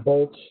tightened down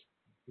bolts,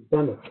 you've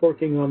done the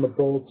torquing on the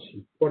bolts,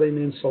 you've put in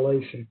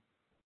insulation.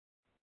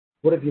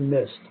 What have you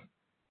missed?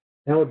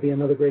 Now would be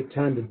another great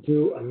time to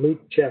do a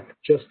leak check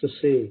just to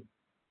see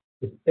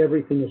if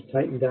everything is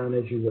tightened down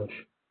as you wish.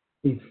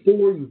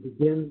 Before you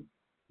begin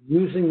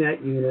using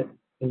that unit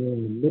and you're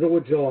in the middle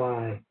of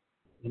July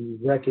and you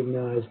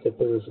recognize that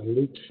there is a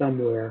leak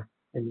somewhere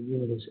and the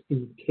unit is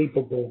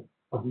incapable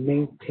of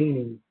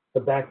maintaining the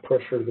back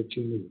pressure that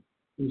you need.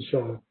 And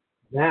so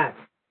that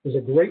is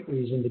a great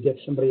reason to get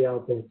somebody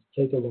out there to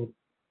take a look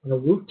on a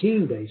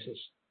routine basis,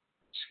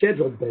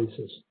 scheduled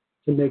basis,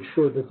 to make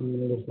sure that the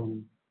unit is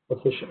running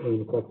efficiently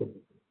and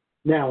effectively.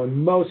 Now, in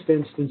most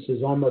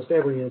instances, almost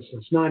every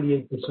instance,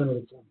 98% of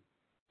the time,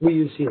 we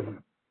use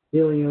helium.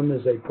 Helium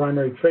is a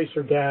primary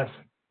tracer gas.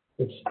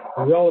 It's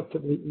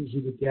relatively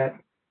easy to get,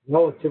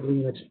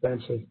 relatively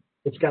inexpensive.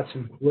 It's got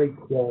some great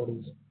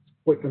qualities. It's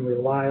quick and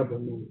reliable,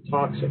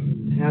 non-toxic,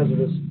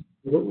 non-hazardous.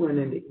 You don't run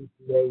into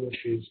EPA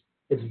issues.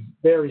 It's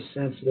very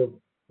sensitive,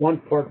 1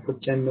 part per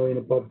 10 million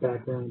above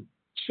background,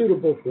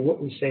 suitable for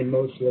what we say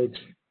most leaks.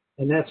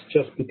 And that's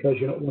just because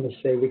you don't want to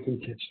say we can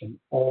catch them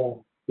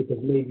all, because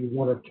maybe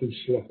 1 or 2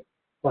 slip.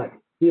 But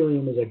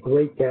helium is a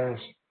great gas.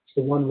 It's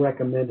the one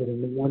recommended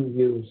and the one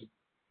used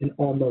in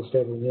almost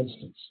every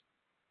instance.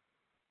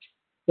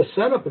 The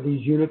setup of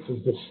these units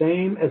is the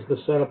same as the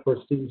setup for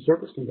a steam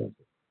surface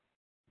condenser.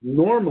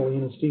 Normally,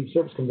 in a steam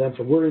surface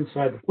condenser, we're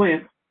inside the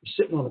plant,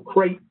 we're sitting on a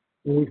crate,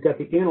 and we've got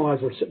the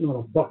analyzer sitting on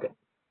a bucket,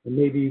 and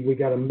maybe we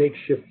got a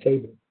makeshift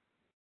table.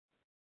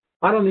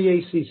 Out on the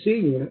ACC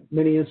unit,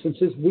 many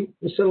instances, we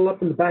settle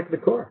up in the back of the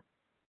car.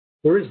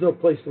 There is no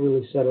place to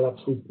really set it up,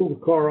 so we pull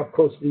the car up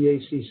close to the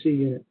ACC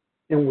unit,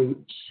 and we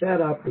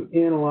set up the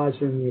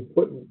analyzer and the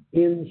equipment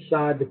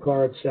inside the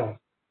car itself.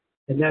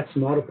 And that's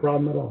not a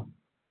problem at all.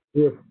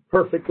 We're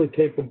perfectly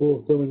capable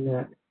of doing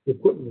that. The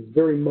equipment is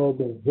very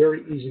mobile,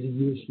 very easy to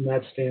use from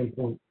that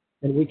standpoint,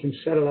 and we can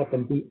set it up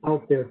and be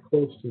out there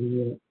close to the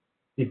unit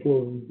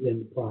before we begin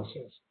the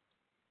process.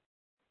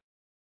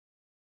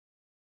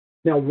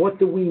 Now, what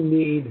do we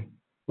need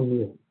from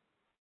you?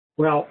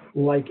 Well,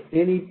 like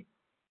any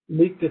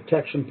leak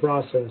detection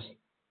process,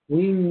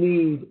 we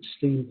need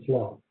steam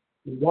flow.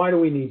 Why do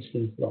we need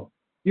steam flow?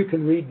 You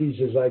can read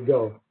these as I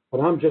go, but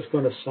I'm just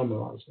going to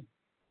summarize them.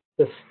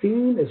 The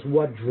steam is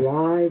what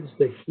drives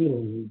the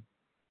helium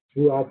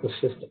throughout the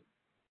system.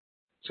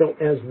 So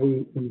as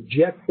we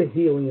inject the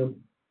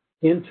helium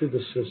into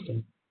the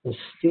system, the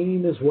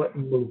steam is what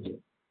moves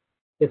it.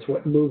 It's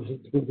what moves it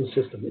through the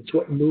system. It's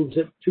what moves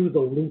it to the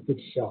leak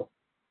itself.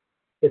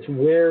 It's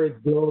where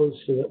it goes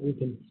so that we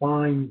can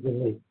find the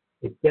leak.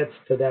 It gets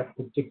to that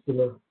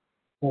particular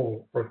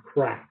hole or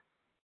crack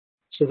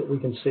so that we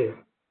can see it.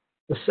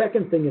 The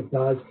second thing it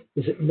does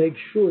is it makes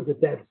sure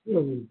that that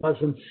helium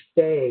doesn't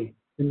stay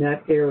in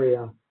that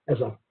area as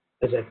a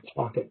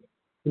pocket.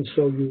 And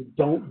so you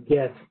don't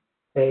get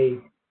a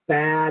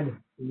bad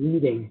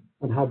reading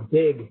on how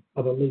big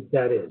of a leak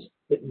that is.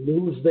 It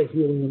moves the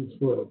helium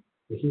through.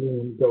 The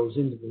helium goes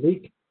into the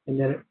leak, and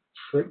then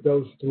it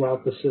goes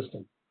throughout the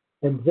system.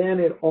 And then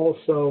it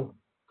also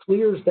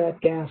clears that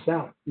gas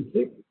out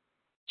completely.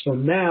 So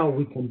now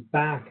we come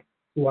back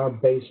to our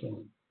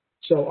baseline.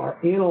 So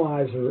our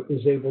analyzer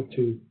is able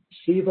to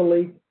see the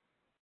leak,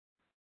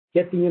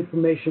 get the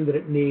information that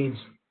it needs,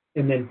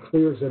 and then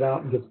clears it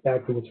out and gets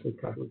back to its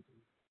recovery.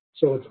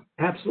 So it's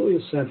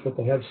absolutely essential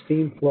to have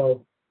steam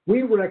flow.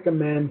 We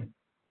recommend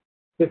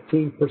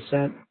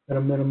 15% at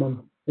a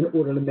minimum in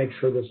order to make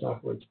sure this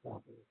operates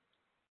properly.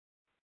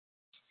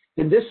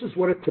 And this is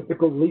what a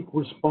typical leak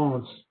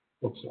response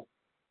looks like.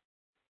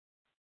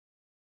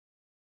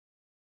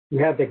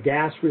 You have the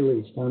gas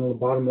release down in the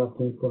bottom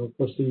left-hand corner.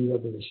 Plus, you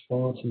have the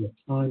response and the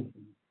time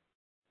frame.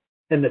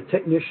 And the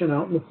technician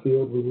out in the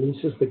field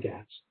releases the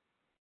gas.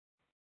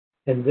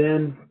 And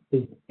then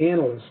the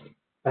analyst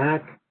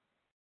back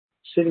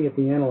sitting at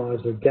the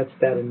analyzer gets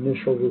that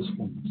initial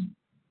response.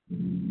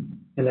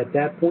 And at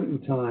that point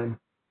in time,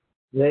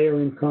 they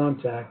are in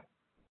contact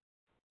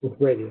with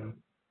radio.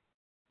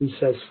 He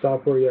says,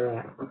 stop where you're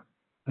at.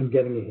 I'm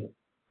getting a hit.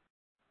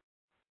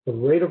 The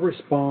rate of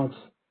response,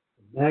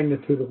 the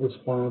magnitude of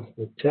response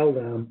will tell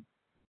them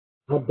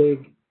how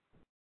big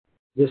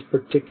this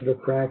particular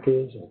crack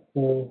is or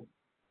hole,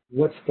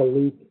 what's the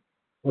leak,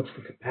 what's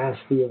the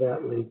capacity of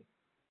that leak.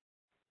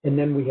 And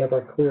then we have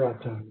our clear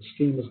out time. The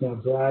steam is now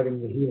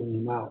driving the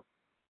helium out,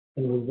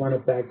 and we run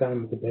it back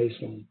down to the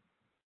baseline.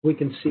 We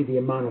can see the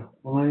amount of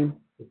time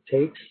it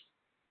takes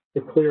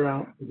to clear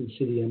out. We can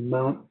see the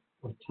amount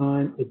of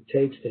time it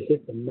takes to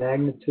hit the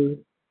magnitude,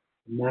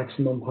 the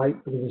maximum height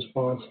of the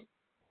response.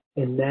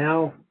 And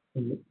now,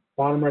 in the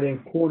bottom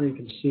right-hand corner, you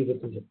can see that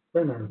there's a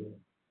printout there.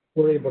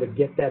 We're able to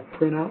get that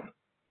printout,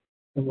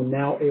 and we're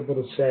now able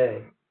to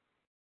say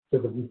to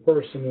the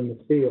person in the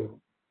field,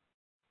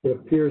 it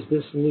appears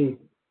this leak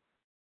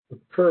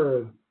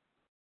occurred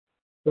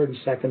 30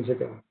 seconds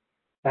ago.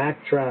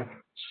 Backtrack,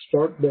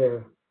 start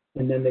there,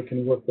 and then they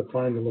can work to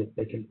find the leak.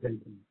 They can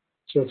pinpoint.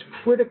 So it's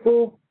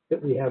critical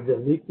that we have the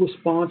leak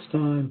response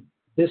time,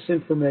 this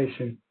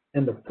information,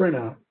 and the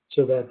printout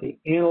so that the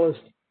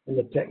analyst and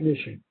the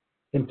technician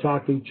can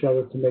talk to each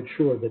other to make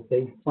sure that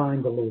they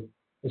find the leak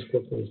as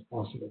quickly as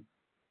possible.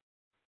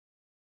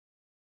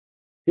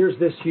 Here's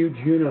this huge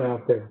unit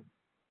out there.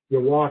 You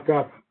walk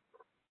up,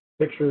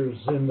 pictures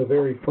in the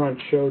very front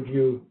showed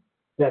you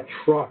that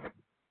truck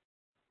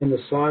and the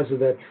size of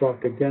that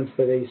truck against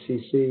that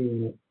ACC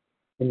unit.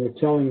 And you're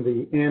telling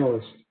the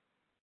analyst,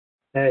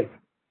 hey,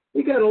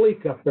 we got a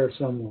leak up there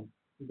somewhere.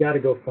 You got to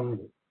go find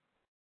it.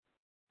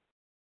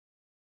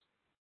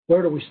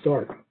 Where do we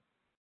start?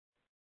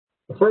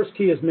 The first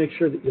key is make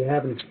sure that you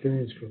have an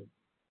experienced crew.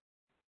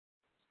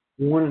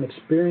 You want an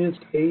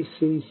experienced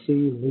ACC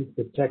leak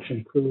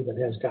detection crew that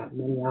has got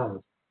many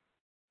hours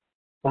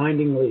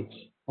finding leaks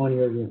on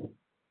your unit,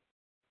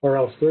 or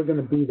else they're going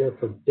to be there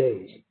for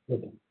days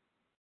looking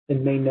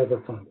and may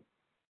never find it.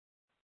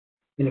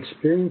 An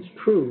experienced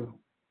crew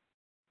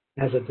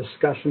has a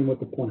discussion with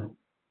the plant.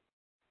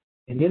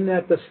 And in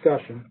that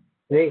discussion,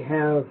 they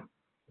have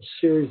a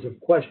series of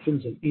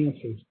questions and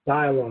answers,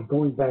 dialogue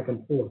going back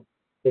and forth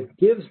that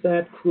gives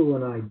that crew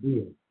an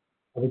idea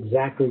of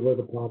exactly where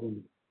the problem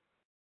is.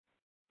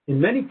 In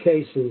many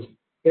cases,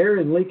 air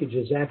and leakage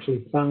is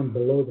actually found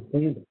below the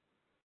fandom.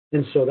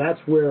 And so that's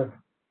where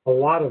a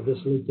lot of this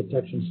leak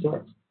detection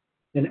starts.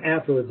 And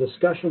after a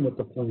discussion with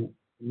the plant,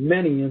 in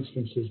many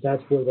instances,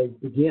 that's where they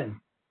begin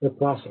the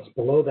process,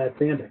 below that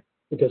fandom.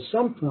 Because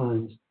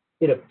sometimes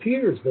it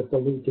appears that the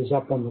leak is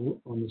up on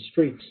the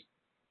streets,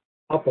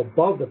 up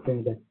above the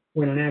fandom,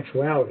 when in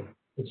actuality,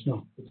 it's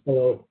not. It's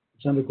below.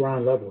 It's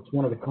underground level. It's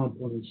one of the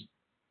components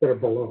that are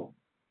below.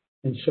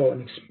 And so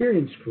an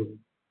experienced crew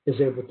is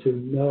able to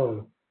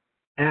know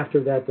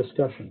after that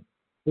discussion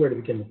where to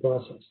begin the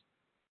process.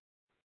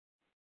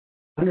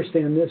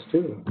 Understand this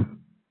too.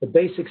 The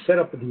basic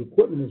setup of the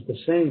equipment is the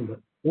same, but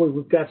boy,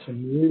 we've got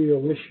some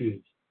real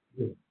issues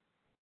here.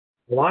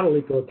 A lot of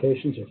leak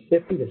locations are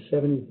 50 to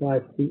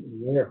 75 feet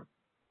in the air.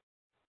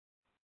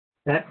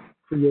 That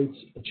creates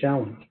a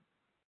challenge.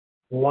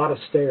 A lot of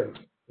stairs,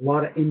 a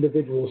lot of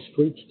individual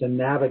streets to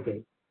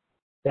navigate.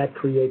 That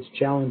creates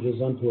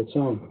challenges unto its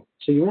own.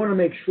 So you want to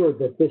make sure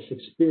that this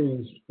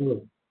experienced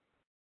crew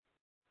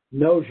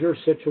knows your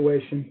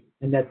situation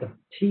and that the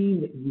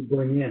team that you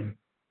bring in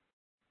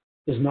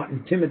is not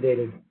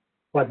intimidated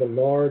by the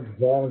large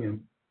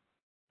volume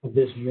of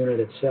this unit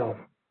itself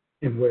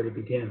and where to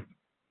begin.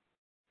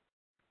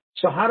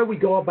 So how do we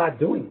go about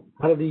doing it?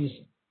 How do these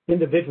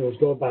individuals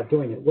go about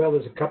doing it? Well,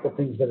 there's a couple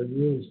things that are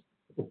used,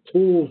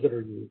 tools that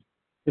are used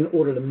in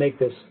order to make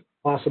this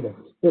possible.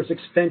 There's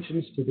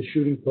extensions to the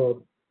shooting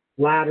probe,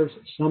 ladders,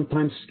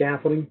 sometimes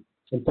scaffolding.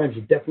 Sometimes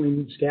you definitely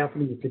need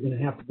scaffolding if you're going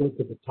to have to go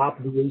to the top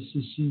of the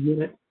ACC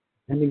unit,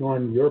 depending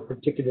on your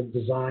particular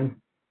design,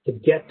 to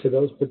get to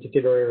those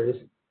particular areas.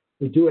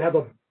 We do have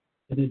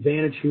an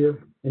advantage here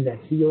in that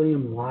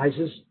helium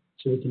rises,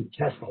 so we can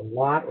test a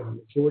lot or a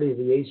majority of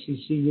the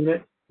ACC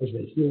unit as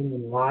the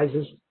helium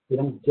rises. We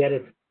don't get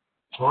it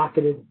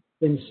pocketed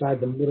inside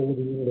the middle of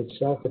the unit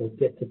itself. It'll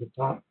get to the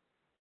top.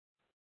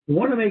 You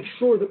want to make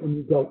sure that when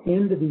you go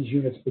into these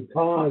units,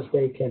 because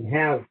they can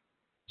have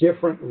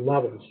different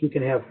levels, you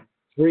can have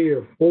 3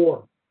 or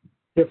 4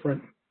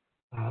 different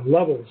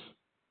levels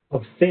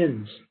of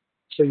fins.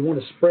 So you want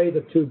to spray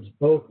the tubes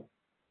both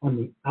on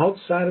the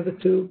outside of the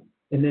tube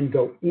and then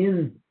go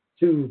into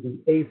the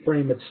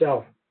A-frame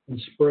itself and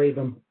spray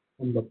them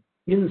on the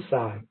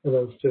inside of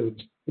those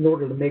tubes in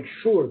order to make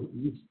sure that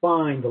you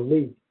find the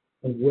leak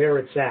and where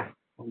it's at,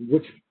 on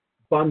which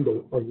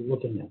bundle are you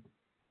looking at.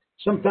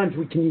 Sometimes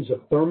we can use a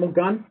thermal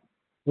gun.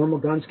 Thermal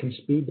guns can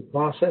speed the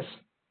process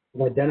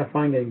of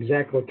identifying an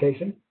exact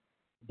location,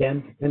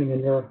 again, depending on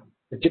your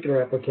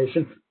particular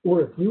application.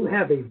 Or if you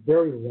have a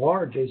very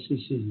large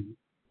ACC unit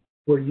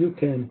where you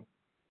can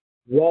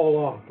wall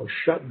off or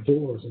shut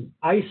doors and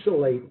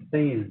isolate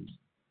fans,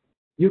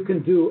 you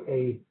can do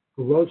a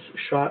gross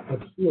shot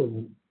of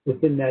helium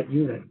within that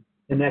unit,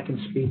 and that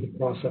can speed the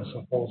process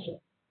up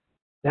also.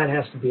 That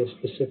has to be a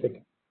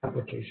specific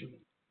application.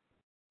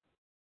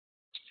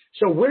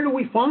 So where do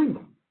we find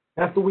them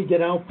after we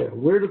get out there?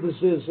 Where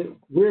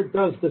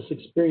does this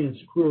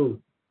experienced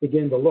crew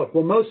begin to look?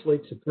 Well, most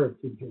leaks occur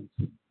at 2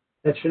 joints.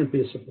 That shouldn't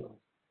be a surprise.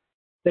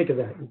 Think of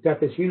that. You've got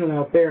this unit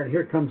out there, and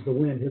here comes the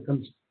wind. Here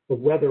comes the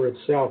weather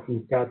itself.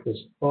 You've got this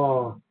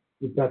thaw.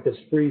 You've got this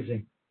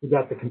freezing. You've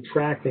got the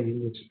contracting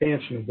and the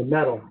expansion of the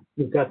metal.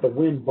 You've got the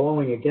wind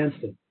blowing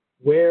against it.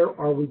 Where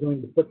are we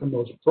going to put the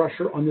most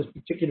pressure on this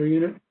particular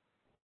unit?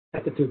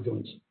 At the 2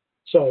 joints.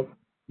 So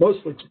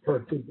most leaks occur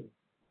at 2 joints.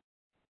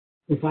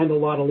 We find a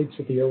lot of leaks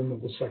at the air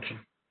removal section.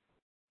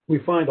 We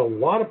find a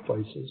lot of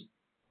places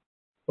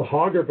the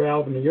hogger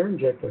valve and the air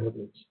injector have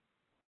leaks.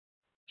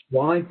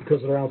 Why?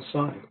 Because they're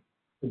outside.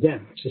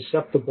 Again,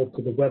 susceptible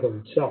to the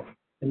weather itself.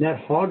 And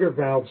that hogger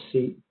valve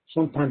seat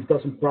sometimes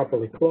doesn't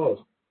properly close.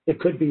 It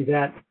could be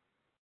that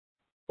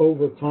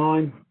over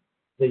time,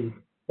 the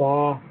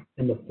thaw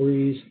and the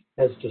freeze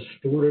has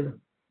distorted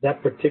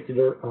that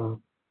particular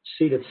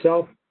seat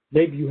itself,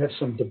 Maybe you have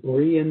some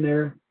debris in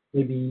there.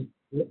 Maybe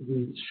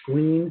the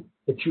screen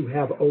that you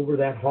have over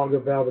that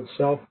hogger valve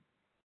itself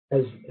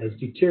has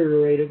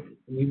deteriorated,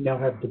 and you now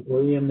have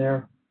debris in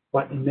there.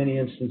 But in many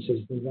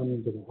instances, we run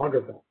into the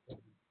hogger valve.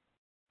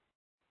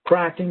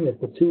 Cracking at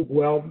the tube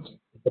welds,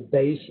 at the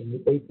base and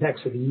the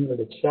apex of the unit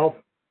itself.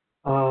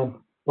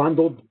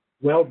 Bundled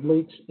weld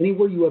leaks.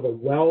 Anywhere you have a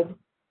weld,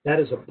 that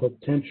is a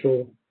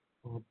potential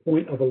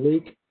point of a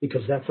leak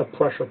because that's a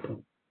pressure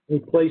point. Any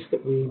place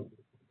that we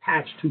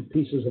attach two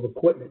pieces of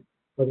equipment,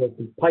 whether it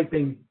be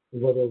piping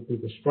or whether it be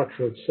the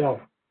structure itself,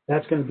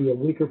 that's going to be a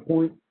weaker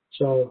point.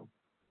 So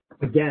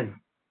again,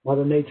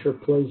 Mother Nature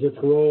plays its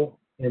role,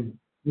 and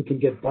you can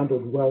get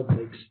bundled weld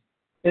leaks.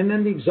 And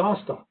then the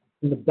exhaust duct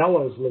and the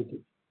bellows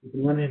leakage. You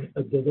can run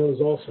into those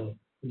also.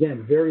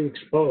 Again, very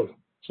exposed.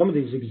 Some of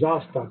these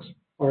exhaust ducts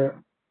are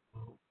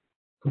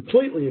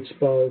completely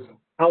exposed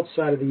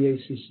outside of the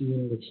ACC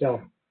unit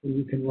itself, and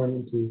you can run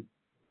into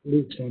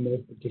leaks on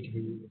those particular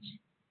units.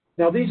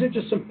 Now, these are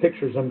just some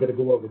pictures I'm going to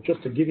go over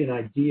just to give you an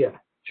idea,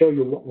 show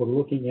you what we're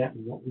looking at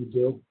and what we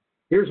do.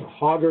 Here's a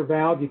hogger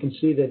valve. You can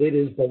see that it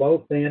is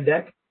below fan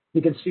deck.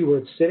 You can see where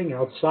it's sitting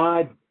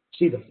outside.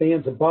 See the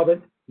fans above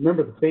it.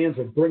 Remember, the fans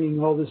are bringing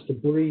all this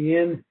debris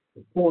in.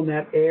 They're pulling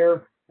that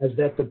air. As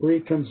that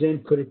debris comes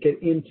in, could it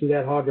get into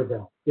that hogger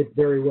valve? It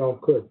very well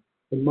could.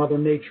 Can Mother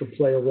Nature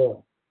play a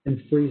role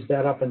and freeze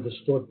that up and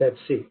distort that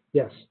seat?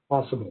 Yes,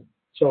 possible.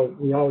 So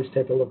we always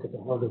take a look at the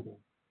hogger valve.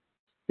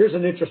 Here's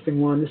an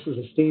interesting one. This is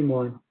a steam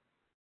line.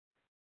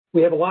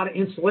 We have a lot of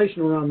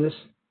insulation around this,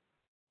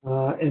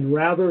 and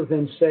rather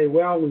than say,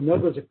 well, we know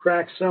there's a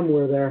crack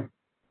somewhere there,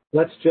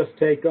 let's just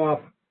take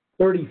off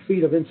 30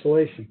 feet of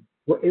insulation.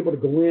 We're able to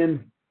go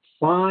in,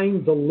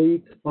 find the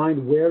leak,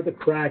 find where the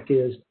crack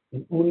is,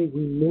 and only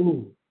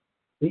remove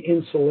the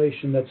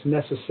insulation that's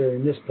necessary.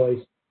 In this place,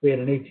 we had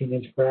an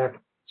 18-inch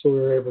crack, so we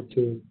were able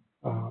to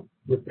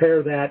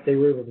repair that. They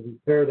were able to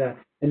repair that,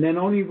 and then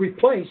only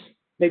replace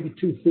maybe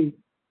 2 feet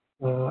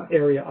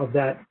area of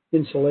that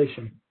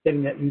insulation,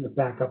 getting that unit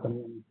back up and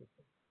running.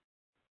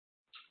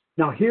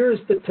 Now, here's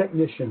the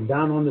technician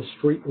down on the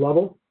street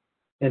level,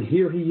 and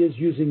here he is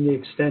using the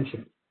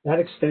extension. That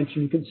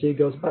extension, you can see,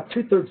 goes about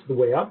 2/3 of the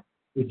way up.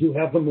 We do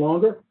have them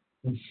longer.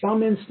 In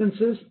some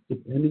instances,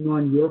 depending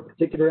on your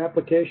particular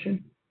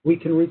application, we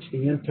can reach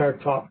the entire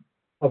top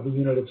of the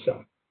unit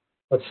itself.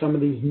 But some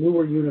of these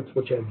newer units,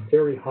 which have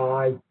very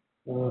high,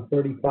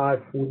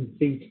 35, 40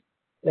 feet,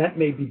 that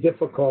may be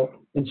difficult.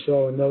 And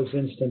so in those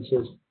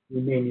instances,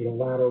 we may need a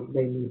ladder,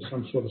 may need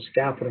some sort of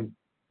scaffolding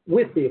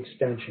with the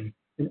extension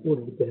in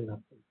order to get it up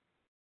there.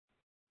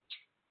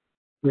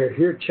 We're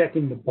here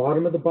checking the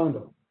bottom of the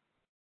bundle,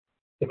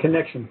 the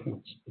connection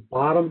points, the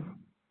bottom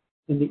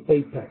and the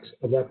apex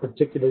of that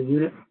particular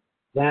unit.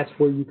 That's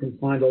where you can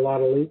find a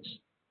lot of leaks.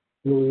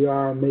 Here we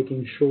are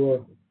making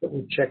sure that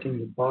we're checking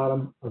the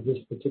bottom of this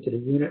particular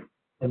unit,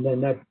 and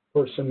then that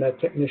person, that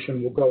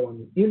technician, will go on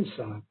the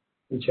inside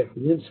and check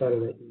the inside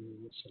of that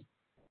unit.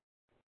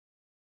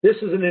 This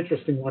is an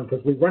interesting one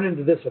because we run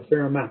into this a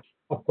fair amount.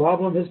 A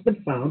problem has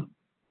been found,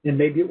 and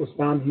maybe it was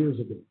found years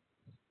ago.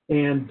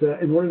 And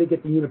in order to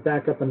get the unit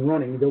back up and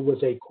running, there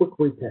was a quick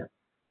repair.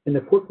 And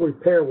the quick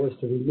repair was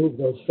to remove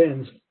those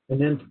fins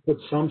and then to put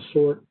some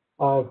sort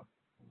of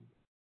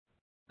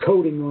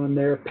coating on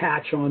there,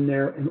 patch on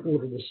there in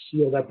order to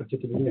seal that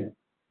particular unit.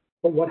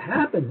 But what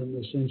happened in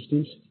this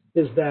instance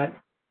is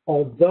that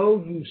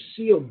although you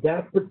sealed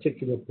that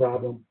particular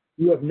problem,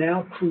 you have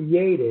now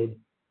created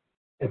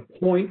a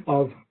point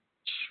of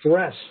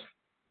stress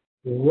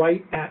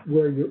right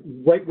where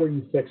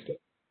you fixed it.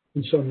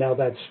 And so now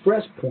that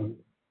stress point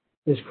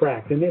is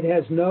cracked, and it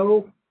has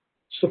no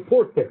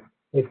support there.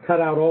 They've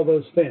cut out all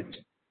those fins.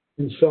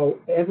 And so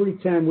every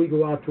time we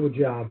go out to a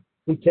job,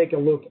 we take a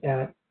look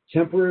at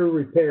temporary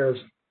repairs,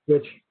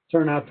 which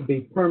turn out to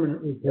be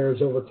permanent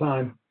repairs over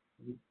time.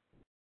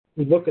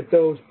 We look at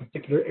those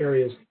particular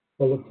areas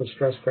to look for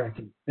stress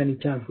cracking. Many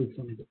times we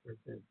find it right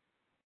there.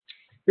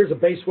 Here's a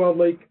base weld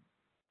leak.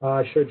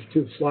 I showed you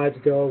 2 slides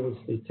ago. It was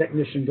the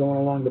technician going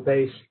along the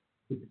base.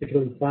 We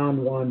particularly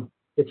found one.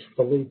 It's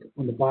the leak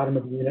on the bottom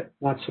of the unit.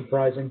 Not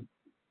surprising.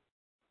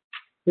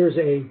 Here's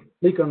a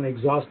leak on the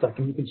exhaust duct,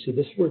 and you can see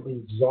this is where the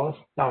exhaust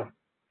duct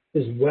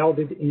is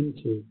welded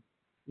into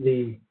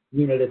the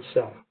unit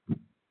itself.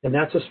 And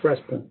that's a stress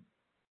point.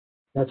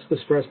 That's the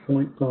stress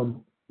point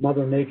from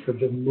Mother Nature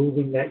just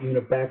moving that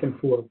unit back and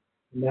forth.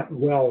 And that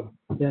weld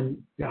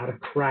then got a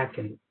crack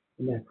in it,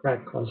 and that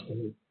crack caused the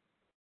leak.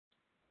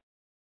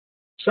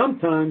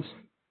 Sometimes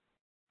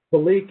the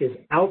leak is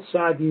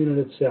outside the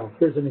unit itself.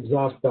 Here's an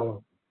exhaust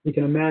bellow. You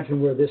can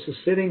imagine where this is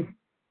sitting.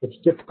 It's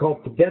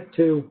difficult to get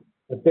to,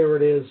 but there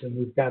it is, and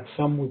we've got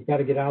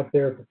to get out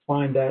there to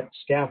find that.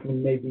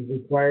 Scaffolding may be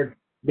required.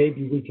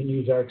 Maybe we can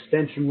use our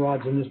extension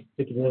rods in this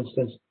particular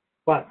instance,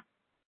 but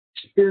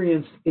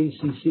experienced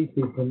ACC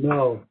people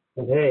know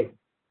that, hey,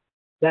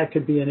 that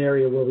could be an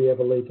area where we have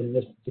a leak, and in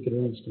this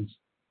particular instance,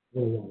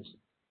 there was.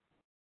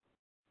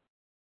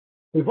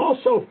 We've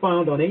also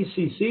found on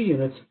ACC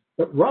units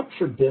that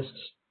rupture discs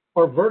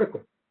are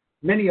vertical.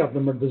 Many of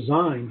them are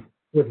designed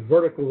with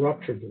vertical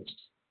rupture discs.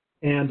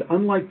 And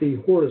unlike the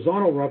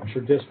horizontal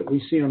rupture disk that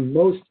we see on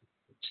most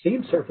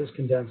steam surface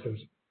condensers,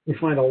 we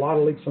find a lot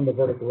of leaks on the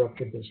vertical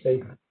rupture disk.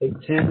 They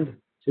tend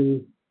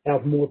to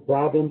have more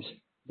problems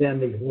than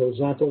the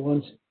horizontal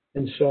ones.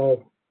 And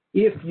so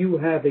if you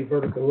have a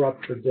vertical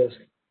rupture disk,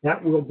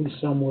 that will be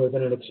somewhere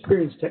that an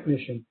experienced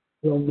technician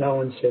will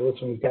know and say,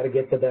 listen, we've got to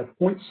get to that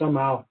point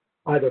somehow,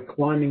 either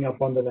climbing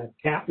up onto that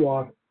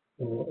catwalk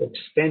or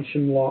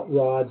extension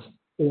rods,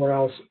 or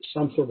else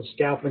some sort of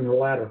scaffolding or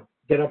ladder.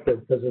 Get up there,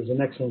 because there's an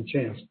excellent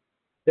chance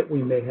that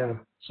we may have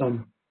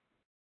some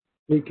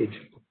leakage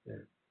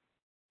there.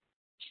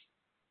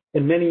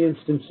 In many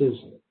instances,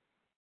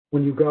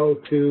 when you go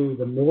to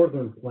the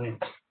northern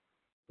plants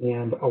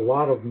and a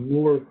lot of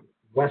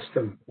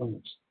northwestern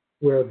plants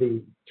where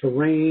the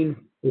terrain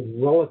is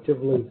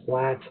relatively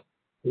flat,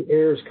 the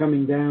air is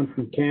coming down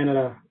from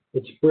Canada,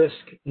 it's brisk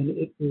and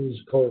it is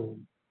cold,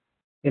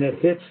 and it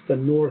hits the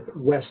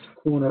northwest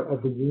corner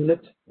of the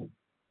unit,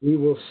 we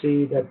will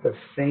see that the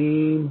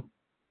same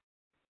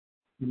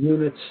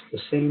units, the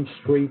same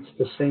streets,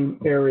 the same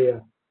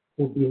area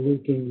will be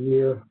leaking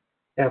year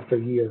after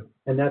year.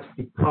 And that's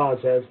because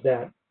as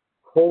that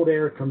cold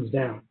air comes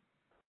down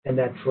and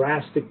that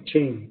drastic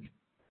change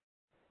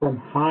from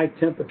high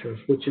temperatures,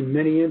 which in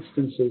many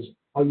instances,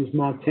 I'll use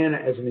Montana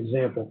as an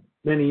example,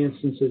 many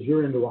instances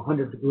you're into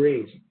 100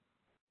 degrees,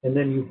 and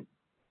then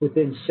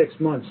within 6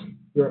 months,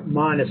 you're at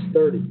minus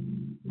 30.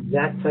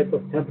 That type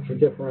of temperature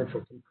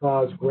differential can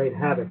cause great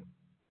havoc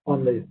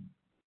on the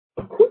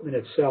equipment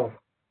itself.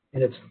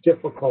 And it's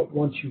difficult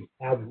once you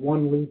have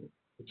one leak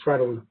to try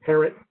to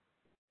repair it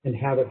and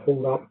have it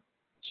hold up.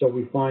 So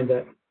we find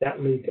that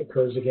that leak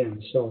occurs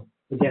again. So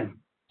again,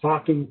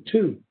 talking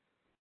to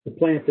the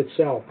plant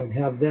itself and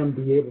have them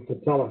be able to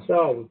tell us,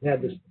 oh, we've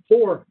had this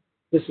before,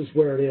 this is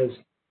where it is,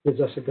 gives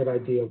us a good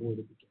idea of where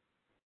to begin.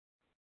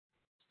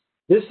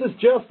 This is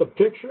just a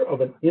picture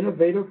of an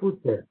innovative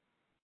repair.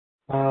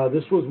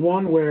 This was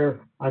one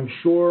where I'm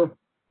sure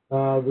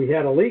we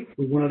had a leak.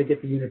 We wanted to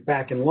get the unit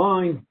back in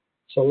line.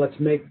 So let's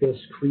make this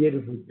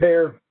creative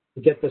repair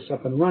to get this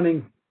up and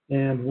running.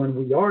 And when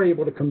we are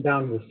able to come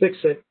down, we'll fix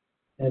it.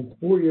 And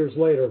 4 years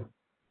later,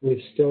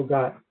 we've still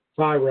got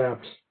tie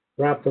wraps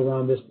wrapped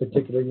around this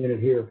particular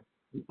unit here.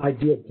 An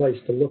ideal place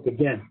to look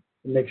again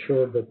to make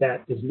sure that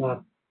that is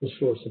not the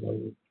source of our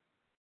leak.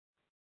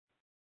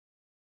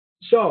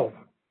 So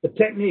the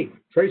technique,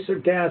 tracer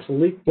gas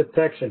leak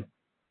detection.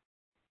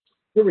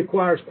 It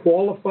requires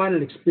qualified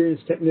and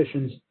experienced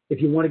technicians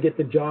if you want to get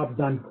the job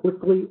done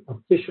quickly,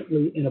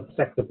 efficiently, and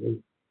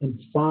effectively, and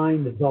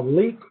find the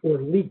leak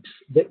or leaks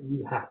that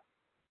you have.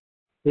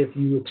 If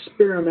you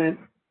experiment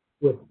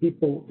with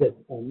people that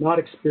are not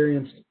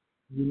experienced,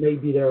 you may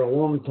be there a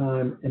long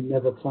time and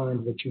never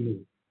find what you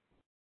need.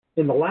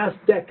 In the last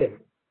decade,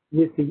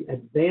 with the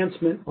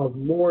advancement of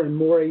more and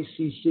more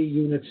ACC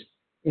units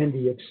and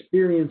the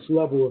experience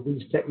level of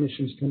these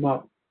technicians come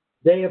up,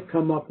 they have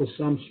come up with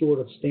some sort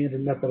of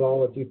standard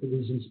methodology for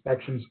these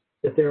inspections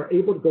that they're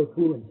able to go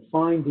through and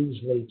find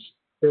these leaks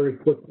very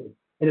quickly.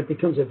 And it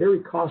becomes a very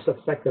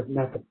cost-effective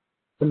method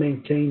to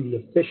maintain the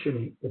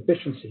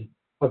efficiency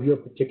of your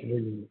particular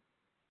unit.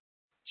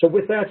 So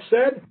with that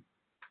said,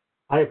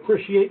 I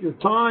appreciate your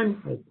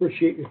time. I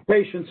appreciate your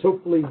patience.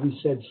 Hopefully we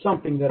said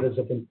something that is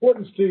of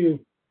importance to you.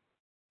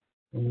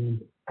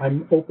 And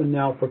I'm open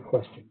now for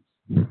questions.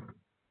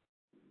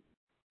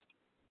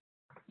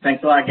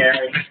 Thanks a lot,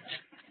 Gary.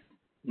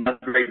 Another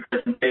great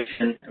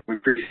presentation. We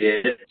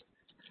appreciate it.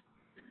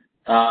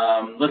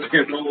 Let's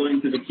get rolling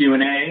into the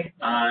Q&A.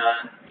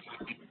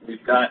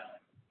 We've got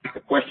a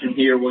question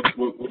here. We'll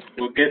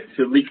get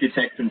to leak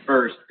detection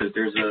first because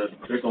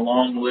there's a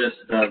long list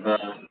of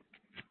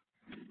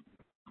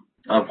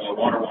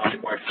water wash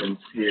questions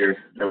here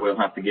that we'll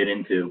have to get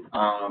into.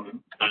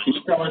 Can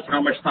you tell us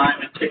how much time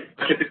it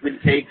typically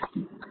takes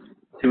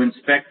to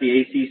inspect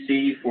the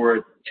ACC for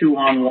a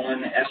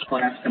 2-on-1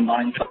 S-class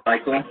combined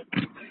cycle?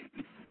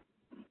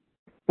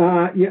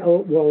 Yeah,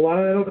 well, a lot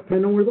of that will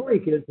depend on where the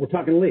leak is. We're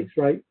talking leaks,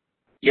 right?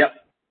 Yep.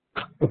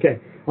 Okay.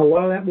 A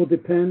lot of that will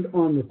depend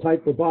on the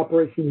type of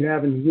operation you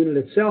have in the unit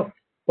itself.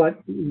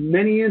 But in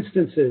many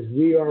instances,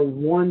 we are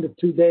 1 to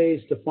 2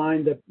 days to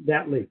find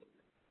that leak.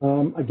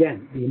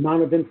 Again, the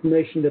amount of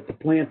information that the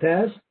plant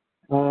has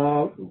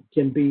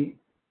can be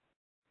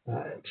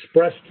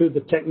expressed to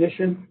the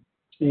technician,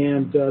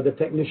 and the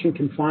technician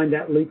can find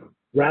that leak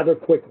rather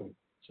quickly.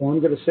 So I'm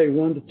going to say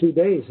 1 to 2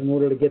 days in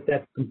order to get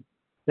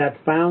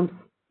that found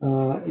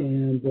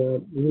and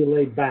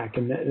relayed back,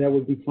 and that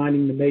would be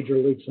finding the major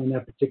leaks on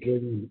that particular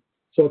unit.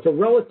 So it's a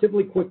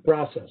relatively quick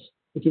process.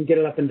 We can get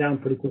it up and down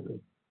pretty quickly.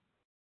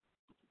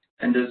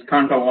 And does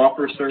Conco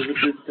offer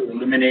services to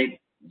eliminate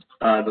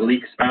the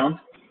leaks found?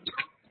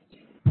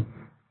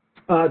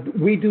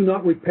 We do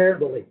not repair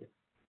the leak.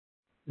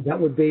 That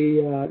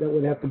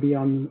would have to be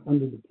under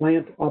the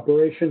plant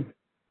operation.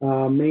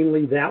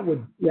 Mainly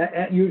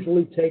that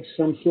usually takes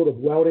some sort of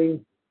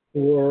welding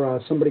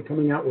or somebody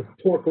coming out with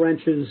torque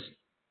wrenches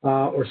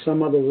or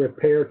some other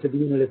repair to the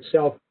unit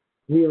itself.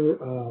 We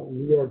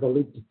are the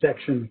leak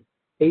detection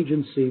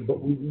agency,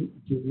 but we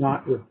do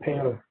not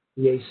repair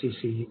the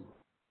ACC unit.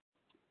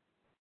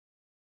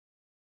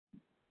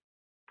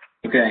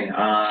 Okay,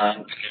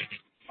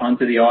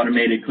 onto the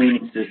automated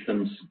cleaning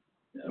systems.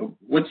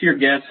 What's your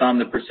guess on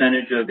the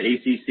percentage of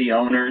ACC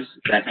owners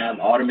that have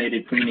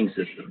automated cleaning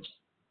systems?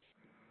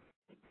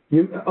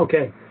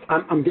 Okay,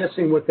 I'm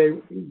guessing what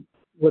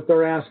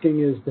they're asking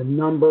is the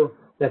number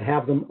that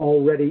have them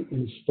already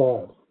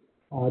installed.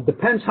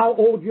 Depends how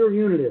old your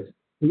unit is.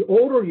 The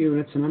older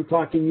units, and I'm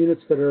talking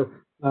units that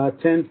are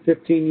 10,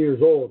 15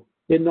 years old,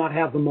 did not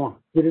have them on.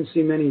 We didn't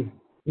see many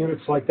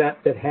units like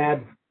that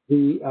had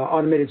the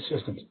automated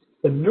systems.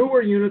 The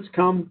newer units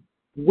come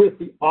with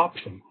the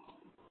option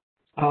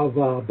of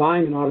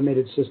buying an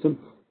automated system.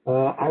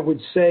 I would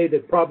say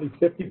that probably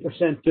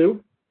 50%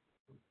 do.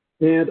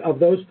 And of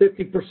those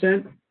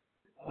 50%,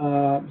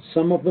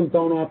 some of them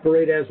don't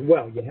operate as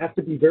well. You have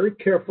to be very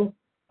careful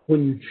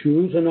when you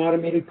choose an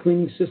automated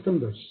cleaning system.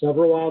 There's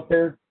several out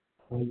there.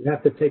 You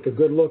have to take a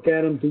good look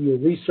at them, do your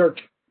research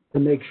to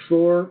make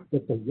sure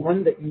that the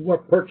one that you are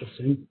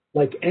purchasing,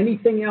 like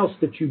anything else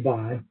that you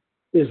buy,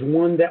 is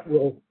one that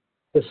will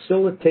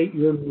facilitate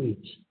your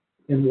needs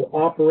and will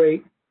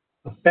operate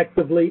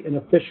effectively and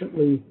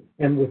efficiently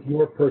and with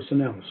your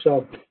personnel.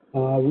 So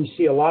we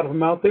see a lot of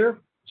them out there.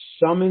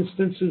 Some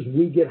instances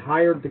we get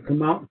hired to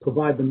come out and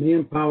provide the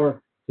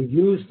manpower to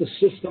use the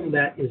system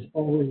that is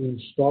already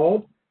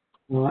installed.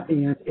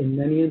 And in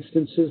many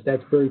instances,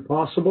 that's very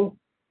possible.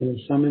 And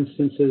in some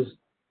instances,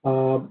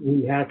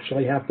 we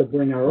actually have to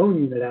bring our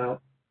own unit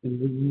out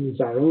and we use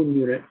our own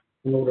unit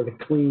in order to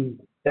clean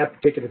that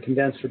particular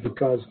condenser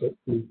because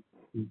the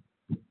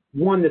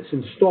one that's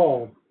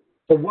installed,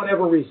 for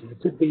whatever reason, it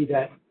could be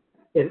that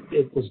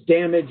it was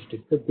damaged,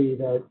 it could be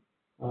that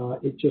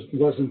it just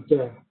wasn't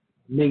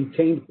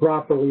maintained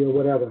properly or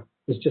whatever,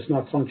 it's just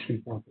not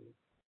functioning properly.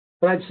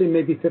 But I'd say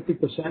maybe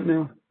 50%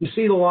 now. You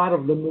see a lot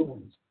of the new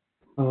ones,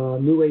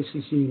 new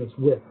ACC units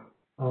with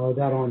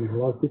that on there. A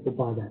lot of people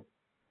buy that.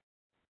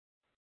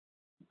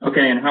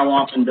 Okay, and how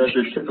often does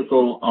a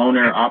typical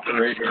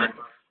owner-operator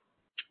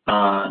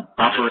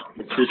operate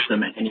the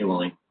system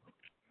annually?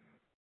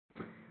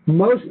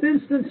 Most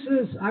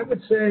instances, I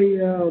would say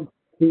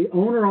the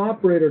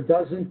owner-operator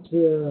doesn't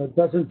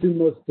do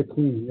most of the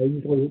cleaning. They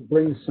usually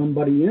bring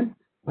somebody in.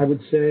 I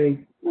would say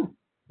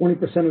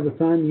 20% of the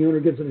time the owner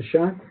gives it a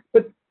shot.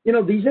 But, you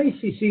know, these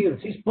ACC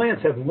units, these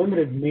plants have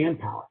limited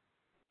manpower,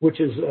 which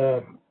is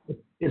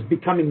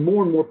becoming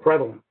more and more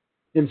prevalent.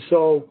 And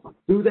so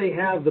do they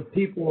have the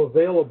people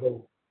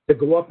available to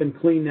go up and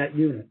clean that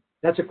unit?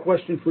 That's a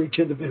question for each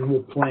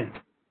individual plant.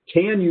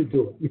 Can you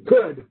do it? You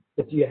could,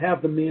 if you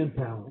have the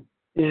manpower.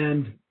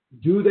 And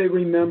do they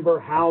remember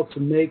how to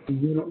make the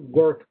unit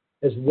work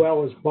as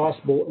well as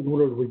possible in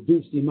order to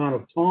reduce the amount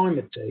of time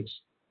it takes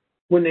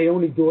when they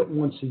only do it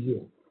once a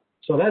year?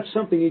 So that's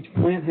something each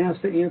plant has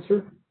to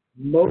answer.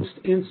 Most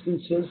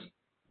instances,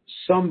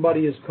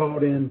 somebody is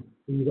called in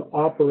to either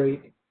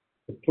operate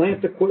the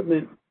plant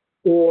equipment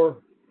or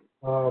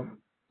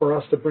for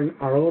us to bring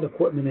our own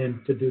equipment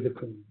in to do the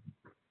cleaning.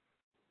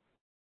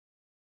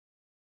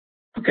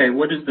 Okay,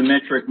 what is the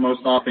metric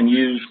most often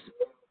used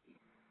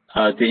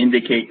to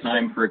indicate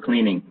time for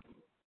cleaning?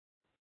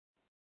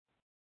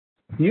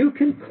 You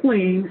can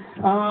clean,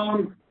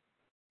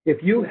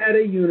 if you had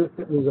a unit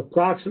that was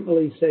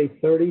approximately, say,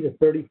 30 to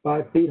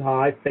 35 feet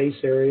high, face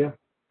area,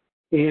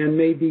 and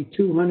maybe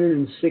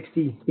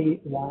 260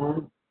 feet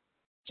long.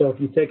 So if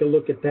you take a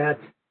look at that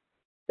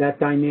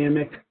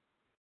dynamic,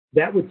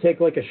 that would take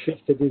like a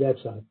shift to do that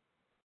side.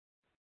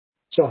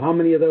 So how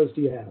many of those do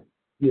you have?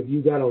 If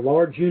you got a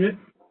large unit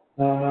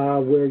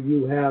where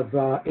you have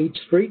 8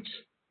 streets,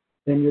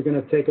 then you're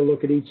going to take a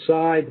look at each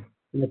side.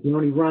 And if you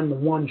only run the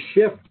one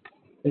shift,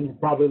 then you're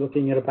probably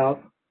looking at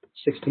about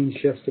 16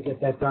 shifts to get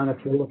that done if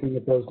you're looking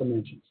at those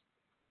dimensions.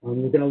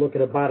 You're going to look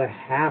at about a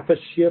half a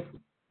shift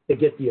to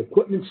get the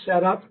equipment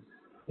set up.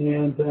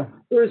 And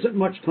there isn't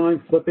much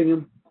time flipping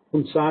them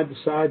from side to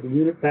side, the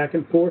unit back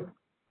and forth.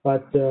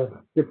 But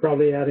you're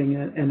probably adding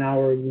an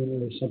hour a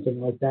unit or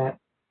something like that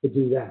to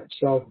do that.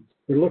 So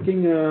you're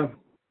looking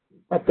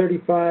at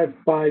 35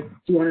 by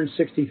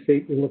 260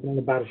 feet. You're looking at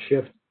about a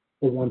shift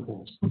for one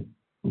pass.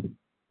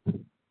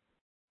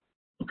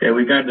 Okay,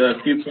 we got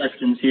a few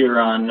questions here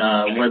on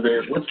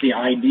what's the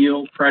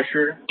ideal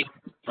pressure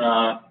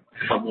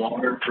of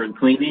water for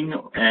cleaning,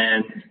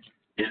 and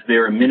is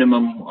there a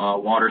minimum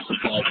water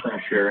supply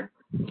pressure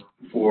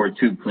for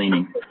tube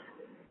cleaning?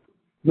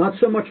 Not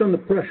so much on the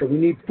pressure. We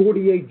need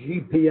 48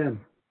 GPM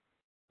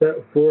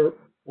for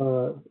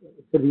the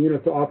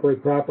unit to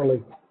operate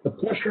properly. The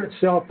pressure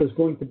itself is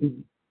going to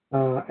be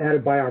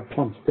added by our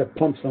pumps. We've got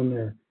pumps on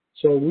there.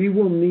 So we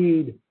will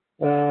need,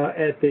 by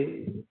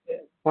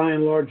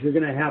and large, you're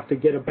going to have to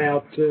get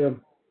about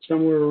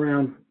somewhere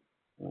around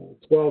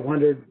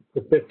 1,200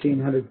 to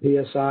 1,500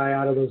 PSI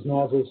out of those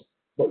nozzles.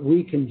 But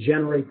we can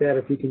generate that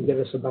if you can get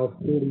us about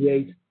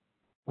 48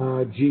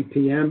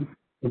 GPM.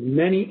 In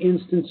many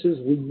instances,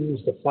 we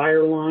use the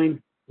fire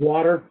line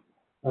water,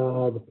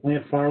 the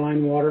plant fire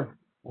line water.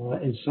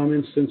 In some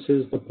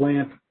instances, the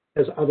plant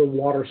has other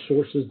water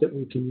sources that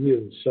we can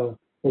use. So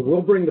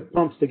we'll bring the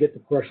pumps to get the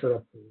pressure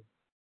up for you.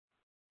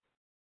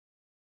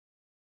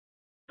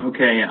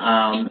 Okay,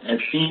 as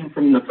seen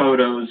from the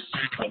photos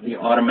of the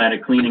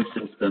automatic cleaning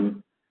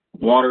system,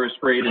 water is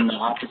sprayed in the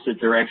opposite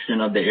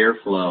direction of the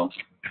airflow.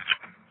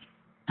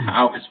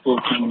 How is flow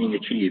cleaning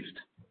achieved?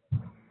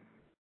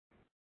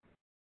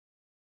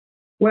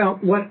 Well,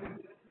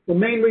 the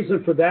main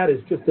reason for that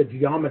is just the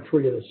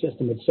geometry of the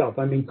system itself.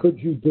 I mean, could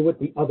you do it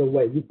the other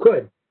way? You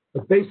could,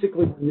 but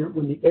basically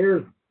when the air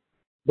is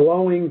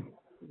blowing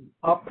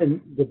up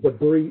and the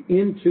debris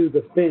into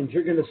the fins,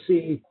 you're going to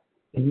see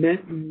in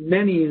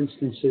many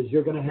instances,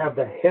 you're going to have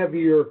the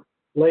heavier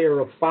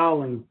layer of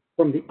fouling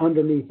from the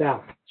underneath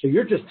out. So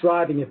you're just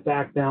driving it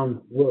back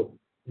down through.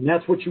 And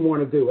that's what you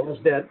want to do.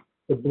 As that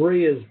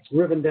debris is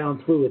driven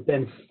down through, it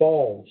then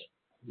falls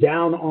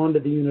down onto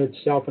the unit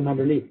itself and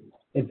underneath.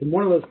 And from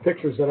one of those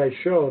pictures that I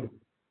showed,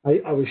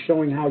 I was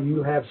showing how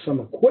you have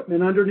some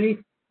equipment underneath.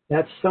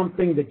 That's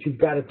something that you've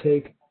got to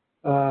take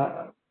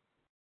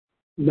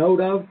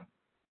note of.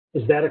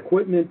 Is that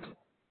equipment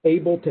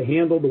able to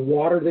handle the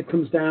water that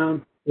comes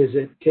down? Is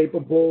it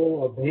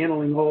capable of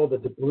handling all the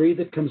debris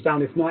that comes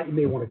down? If not, you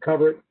may want to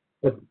cover it.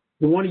 But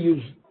you want to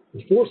use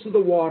the force of the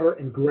water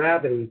and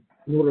gravity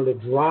in order to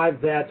drive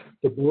that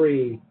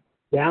debris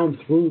down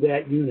through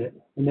that unit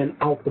and then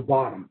out the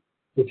bottom.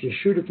 If you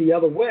shoot it the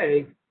other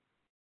way,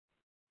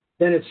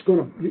 then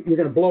you're going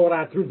to blow it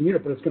out through the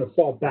unit, but it's going to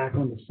fall back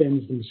on the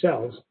fins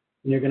themselves,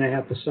 and you're going to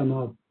have to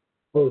somehow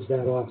hose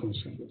that off and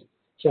stuff.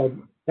 So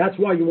that's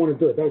why you want to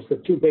do it. Those are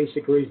the two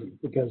basic reasons,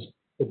 because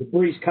the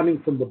debris is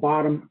coming from the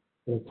bottom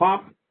to the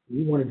top.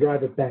 You want to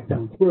drive it back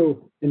down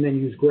through and then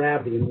use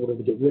gravity in order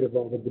to get rid of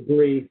all the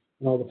debris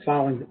and all the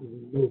fouling that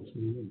you remove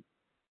from the unit.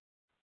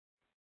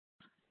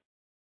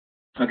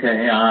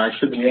 Okay,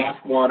 should the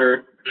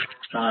wastewater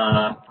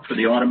for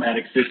the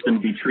automatic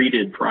system be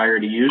treated prior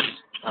to use?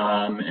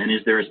 And is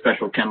there a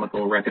special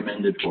chemical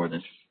recommended for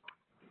this?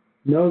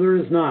 No, there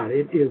is not.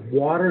 It is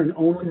water and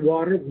only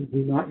water. We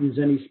do not use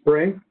any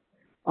spray.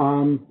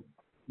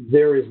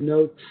 There is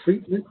no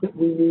treatment that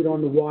we need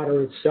on the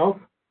water itself.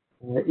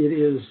 It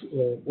is,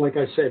 like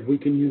I said, we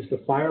can use the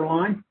fire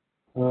line.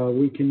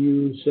 We can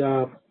use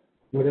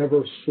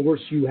whatever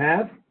source you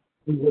have.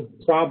 We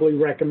would probably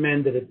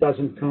recommend that it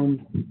doesn't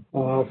come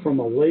from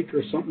a lake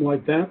or something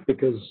like that,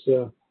 because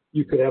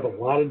you could have a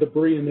lot of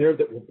debris in there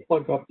that will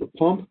plug up the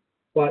pump.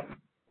 But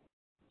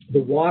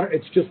the water,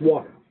 it's just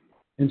water.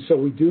 And so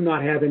we do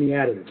not have any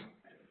additives.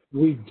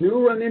 We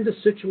do run into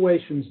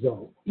situations,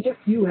 though, if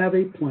you have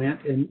a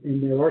plant, and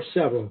there are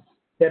several,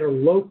 that are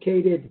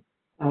located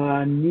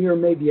near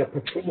maybe a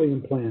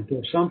petroleum plant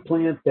or some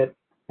plant that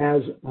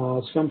has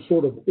some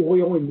sort of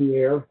oil in the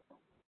air,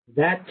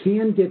 that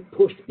can get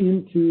pushed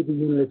into the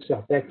unit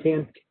itself. That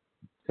can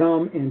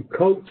come and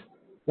coat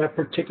that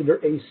particular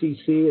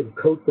ACC and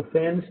coat the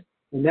fins.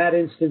 In that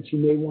instance, you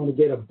may want to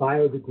get a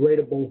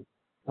biodegradable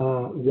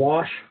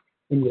wash,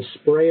 and you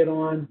spray it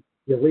on.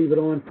 You leave it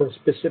on for a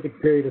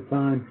specific period of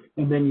time,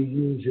 and then you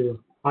use your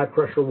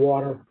high-pressure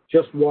water,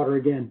 just water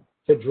again,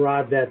 to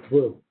drive that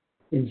through.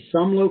 In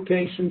some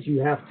locations, you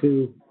have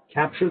to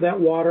capture that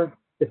water,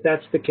 if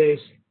that's the case.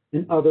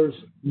 In others,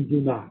 you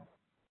do not.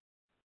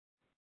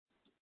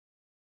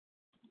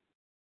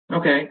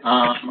 Okay.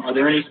 Are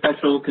there any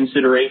special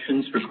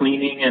considerations for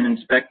cleaning and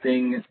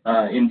inspecting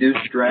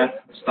induced draft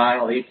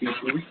style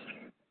ACCs?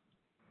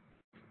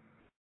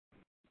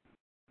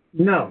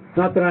 No,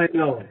 not that I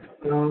know of.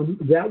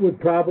 That would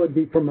probably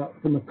be from a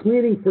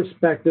cleaning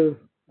perspective.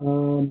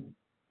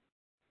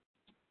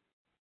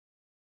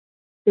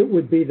 It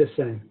would be the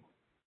same,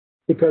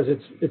 because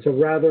it's a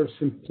rather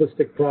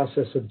simplistic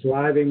process of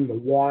driving the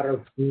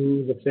water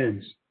through the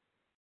fins.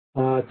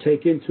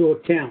 Take into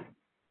account,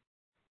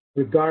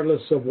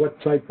 regardless of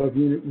what type of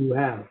unit you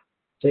have,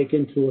 take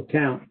into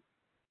account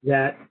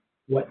that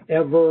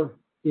whatever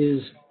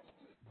is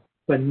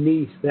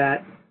beneath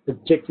that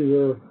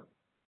particular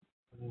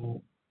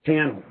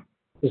panel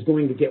is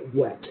going to get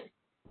wet.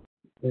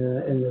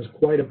 And there's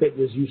quite a bit,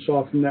 as you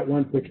saw from that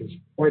one picture, there's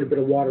quite a bit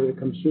of water that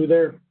comes through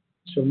there.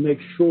 So make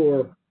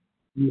sure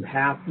you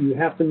have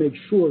to make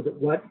sure that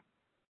what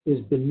is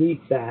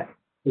beneath that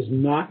is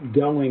not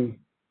going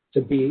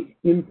to be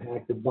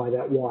impacted by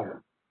that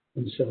water.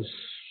 And so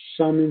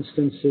some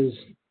instances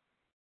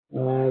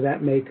that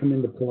may come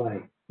into play.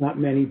 Not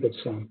many, but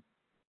some.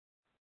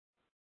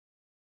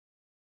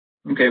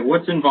 Okay,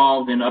 what's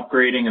involved in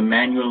upgrading a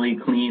manually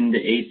cleaned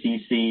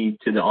ACC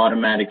to the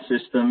automatic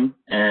system,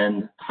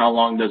 and how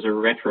long does a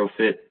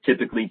retrofit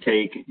typically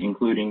take,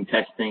 including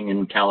testing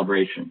and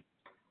calibration?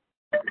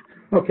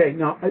 Okay,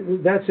 now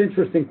that's an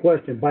interesting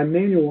question. By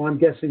manual, I'm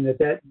guessing that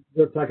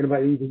they're talking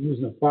about either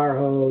using a fire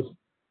hose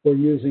or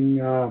using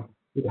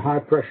with high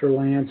pressure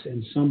lance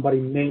and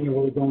somebody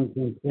manually going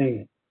through and cleaning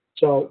it.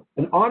 So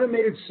an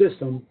automated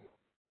system,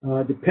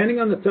 depending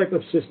on the type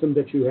of system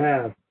that you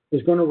have,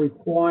 is going to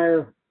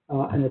require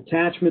an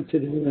attachment to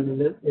the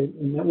unit.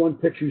 In that one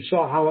picture, you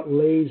saw how it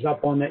lays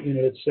up on that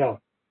unit itself.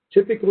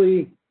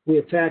 Typically, we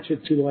attach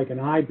it to like an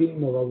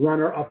I-beam or a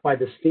runner up by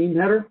the steam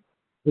header.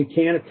 We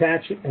can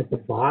attach it at the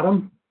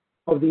bottom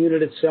of the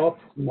unit itself,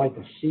 like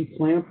a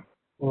C-clamp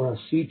or a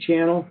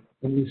C-channel,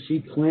 and you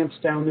see clamps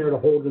down there to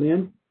hold it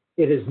in.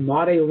 It is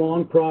not a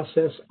long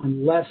process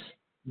unless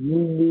you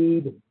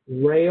need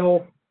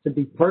rail to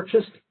be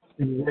purchased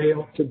and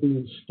rail to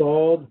be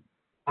installed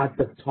at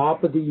the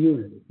top of the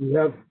unit.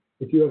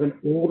 If you have an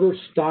older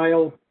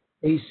style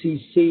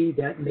ACC,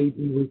 that may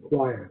be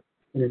required.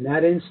 And in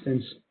that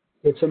instance,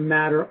 it's a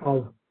matter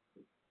of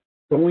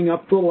going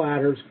up the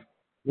ladders,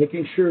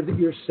 making sure that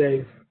you're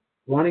safe,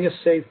 running a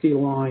safety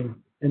line,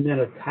 and then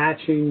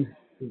attaching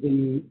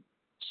the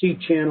C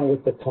channel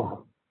at the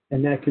top.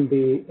 And that can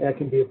be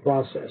a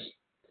process.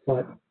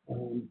 But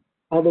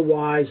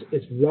otherwise,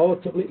 it's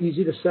relatively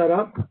easy to set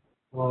up.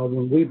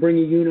 When we bring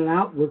a unit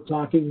out, we're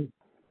talking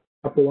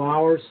a couple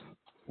hours,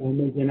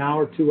 maybe an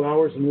hour, 2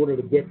 hours in order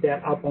to get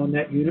that up on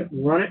that unit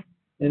and run it.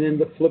 And then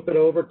to flip it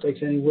over, it takes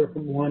anywhere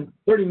from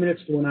 30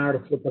 minutes to an hour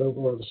to flip it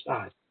over on the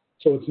side.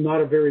 So it's not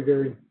a very,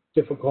 very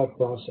difficult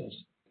process.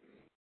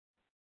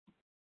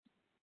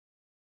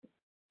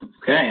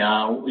 Okay,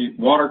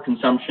 water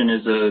consumption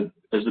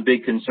is a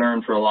big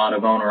concern for a lot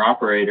of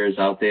owner-operators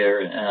out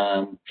there.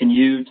 Can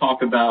you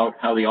talk about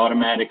how the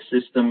automatic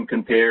system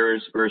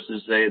compares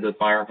versus, say, the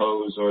fire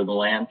hose or the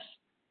lance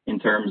in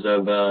terms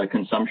of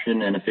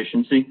consumption and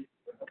efficiency?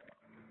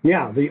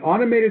 Yeah, the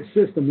automated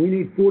system, we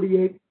need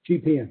 48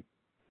 GPM.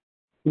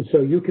 And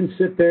so you can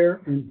sit there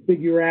and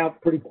figure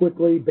out pretty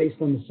quickly,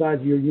 based on the size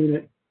of your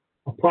unit,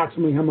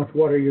 approximately how much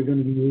water you're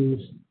going to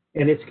use,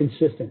 and it's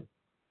consistent.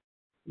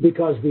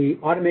 Because the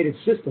automated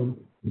system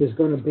is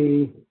going to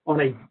be on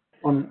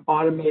an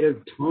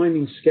automated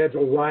timing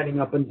schedule riding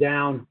up and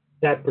down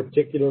that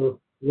particular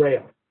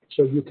rail.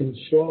 So you can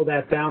slow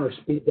that down or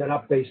speed that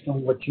up based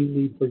on what you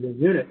need for your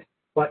unit,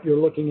 but you're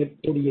looking at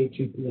 48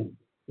 GPM.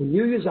 When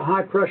you use a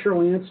high pressure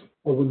lance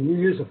or when you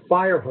use a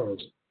fire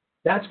hose,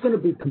 that's going to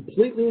be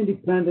completely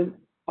independent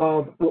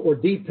of or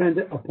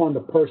dependent upon the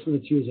person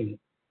that's using it.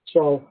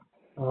 So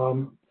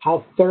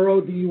how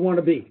thorough do you want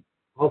to be?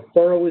 How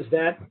thorough is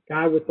that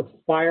guy with the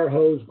fire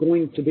hose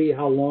going to be?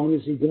 How long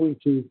is he going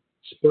to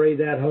spray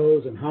that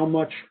hose? And how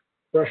much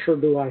pressure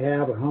do I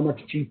have, or how much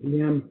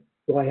GPM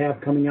do I have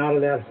coming out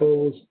of that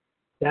hose?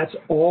 That's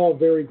all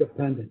very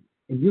dependent.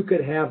 And you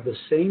could have the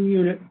same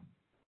unit,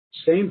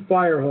 same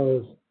fire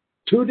hose,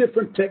 two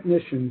different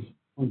technicians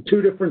on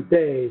 2 different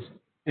days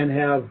and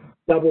have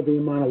double the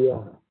amount of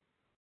water.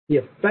 The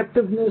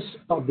effectiveness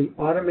of the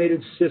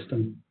automated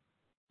system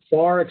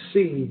far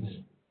exceeds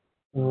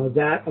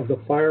that of the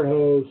fire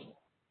hose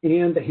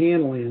and the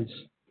hand lance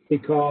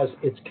because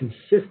it's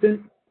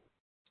consistent,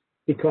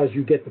 because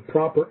you get the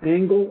proper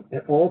angle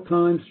at all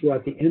times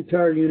throughout the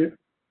entire unit,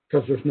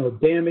 because there's no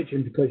damage,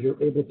 and because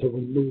you're able to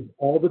remove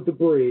all the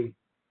debris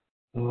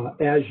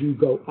as you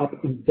go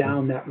up and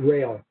down that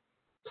rail,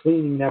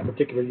 cleaning that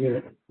particular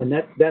unit. And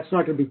that's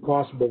not going to be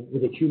possible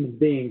with a human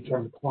being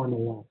trying to climb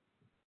along.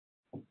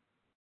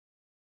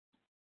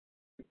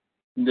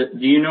 Do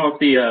you know if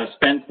the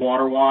spent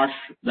water wash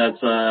that's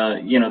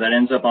that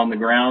ends up on the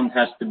ground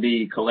has to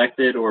be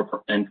collected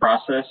and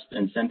processed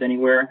and sent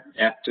anywhere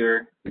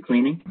after the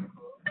cleaning?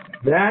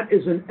 That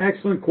is an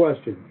excellent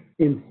question.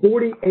 In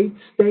 48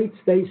 states,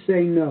 they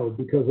say no,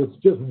 because it's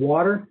just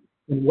water,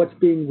 and what's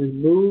being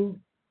removed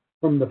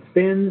from the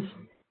fins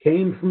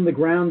came from the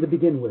ground to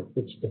begin with.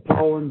 It's the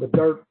pollen, the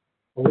dirt,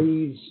 the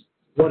leaves,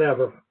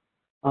 whatever.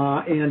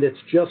 And it's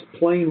just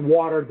plain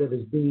water that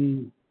is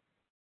being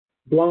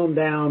blown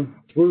down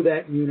through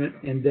that unit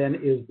and then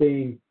is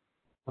being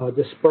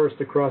dispersed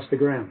across the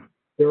ground.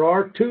 There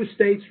are 2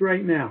 states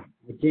right now.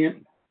 I can't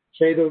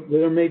say that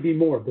there may be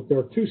more, but there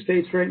are 2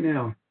 states right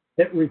now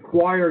that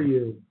require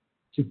you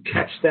to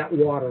catch that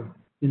water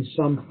in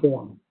some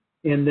form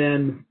and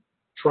then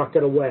truck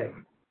it away.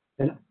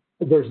 And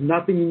there's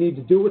nothing you need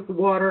to do with the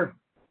water,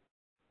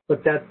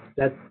 but that's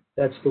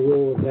the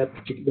rule of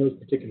those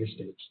particular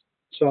states.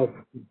 So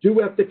you do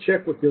have to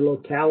check with your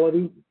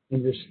locality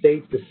and your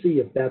state to see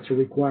if that's a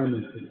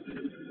requirement.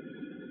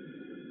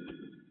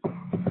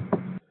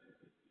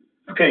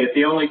 Okay, if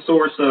the only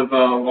source of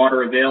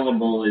water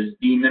available is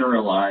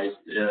demineralized,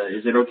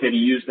 is it okay to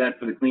use that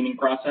for the cleaning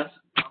process?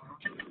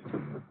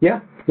 Yeah,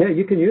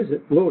 you can use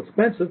it. A little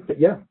expensive, but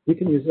yeah, you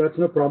can use it. That's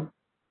no problem.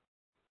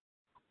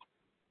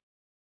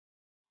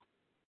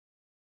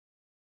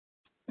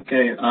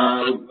 Okay,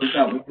 we've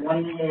got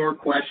one more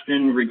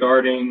question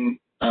regarding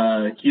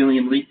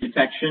helium leak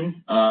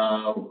detection.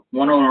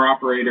 One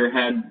owner-operator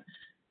had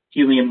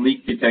helium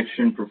leak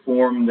detection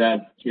performed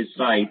at his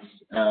sites,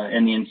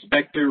 and the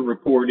inspector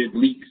reported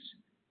leaks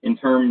in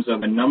terms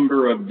of a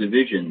number of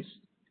divisions.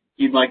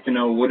 He'd like to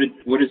know what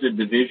is a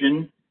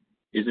division?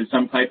 Is it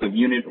some type of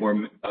unit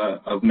or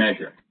of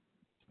measure?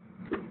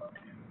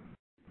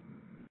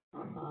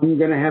 I'm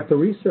going to have to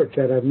research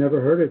that. I've never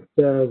heard it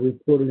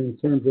reported in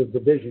terms of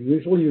division.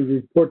 Usually you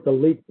report the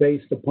leak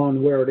based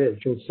upon where it is.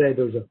 You'll say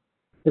there's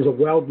a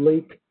weld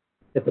leak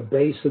at the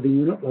base of the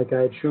unit, like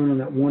I had shown on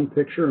that one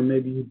picture, or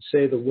maybe you'd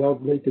say the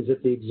weld leak is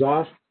at the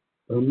exhaust.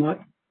 But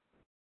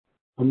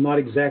I'm not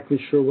exactly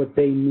sure what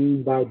they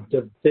mean by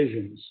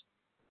divisions.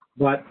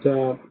 But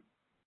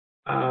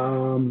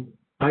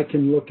I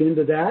can look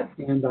into that,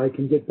 and I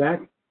can get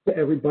back to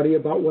everybody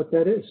about what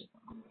that is.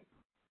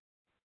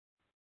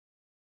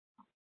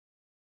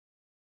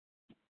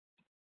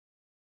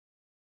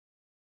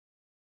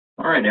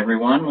 All right,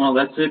 everyone. Well,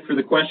 that's it for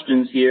the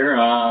questions here.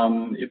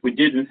 If we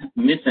did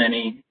miss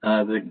any,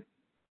 the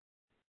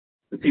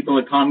people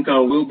at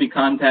Comco will be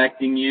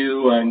contacting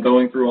you and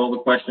going through all the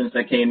questions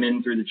that came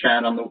in through the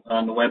chat on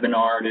the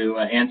webinar to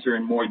answer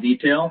in more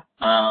detail,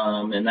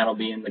 and that'll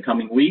be in the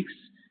coming weeks.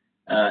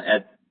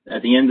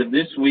 At the end of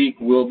this week,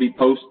 we'll be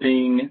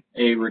posting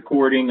a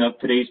recording of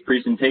today's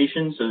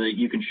presentation so that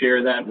you can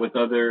share that with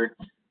other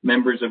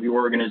members of your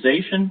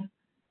organization.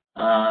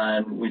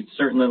 We'd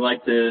certainly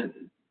like to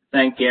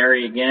thank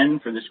Gary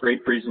again for this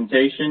great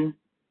presentation,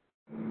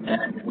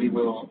 and we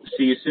will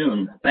see you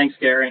soon. Thanks,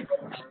 Gary.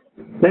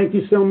 Thank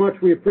you so much.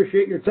 We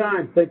appreciate your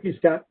time. Thank you,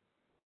 Scott.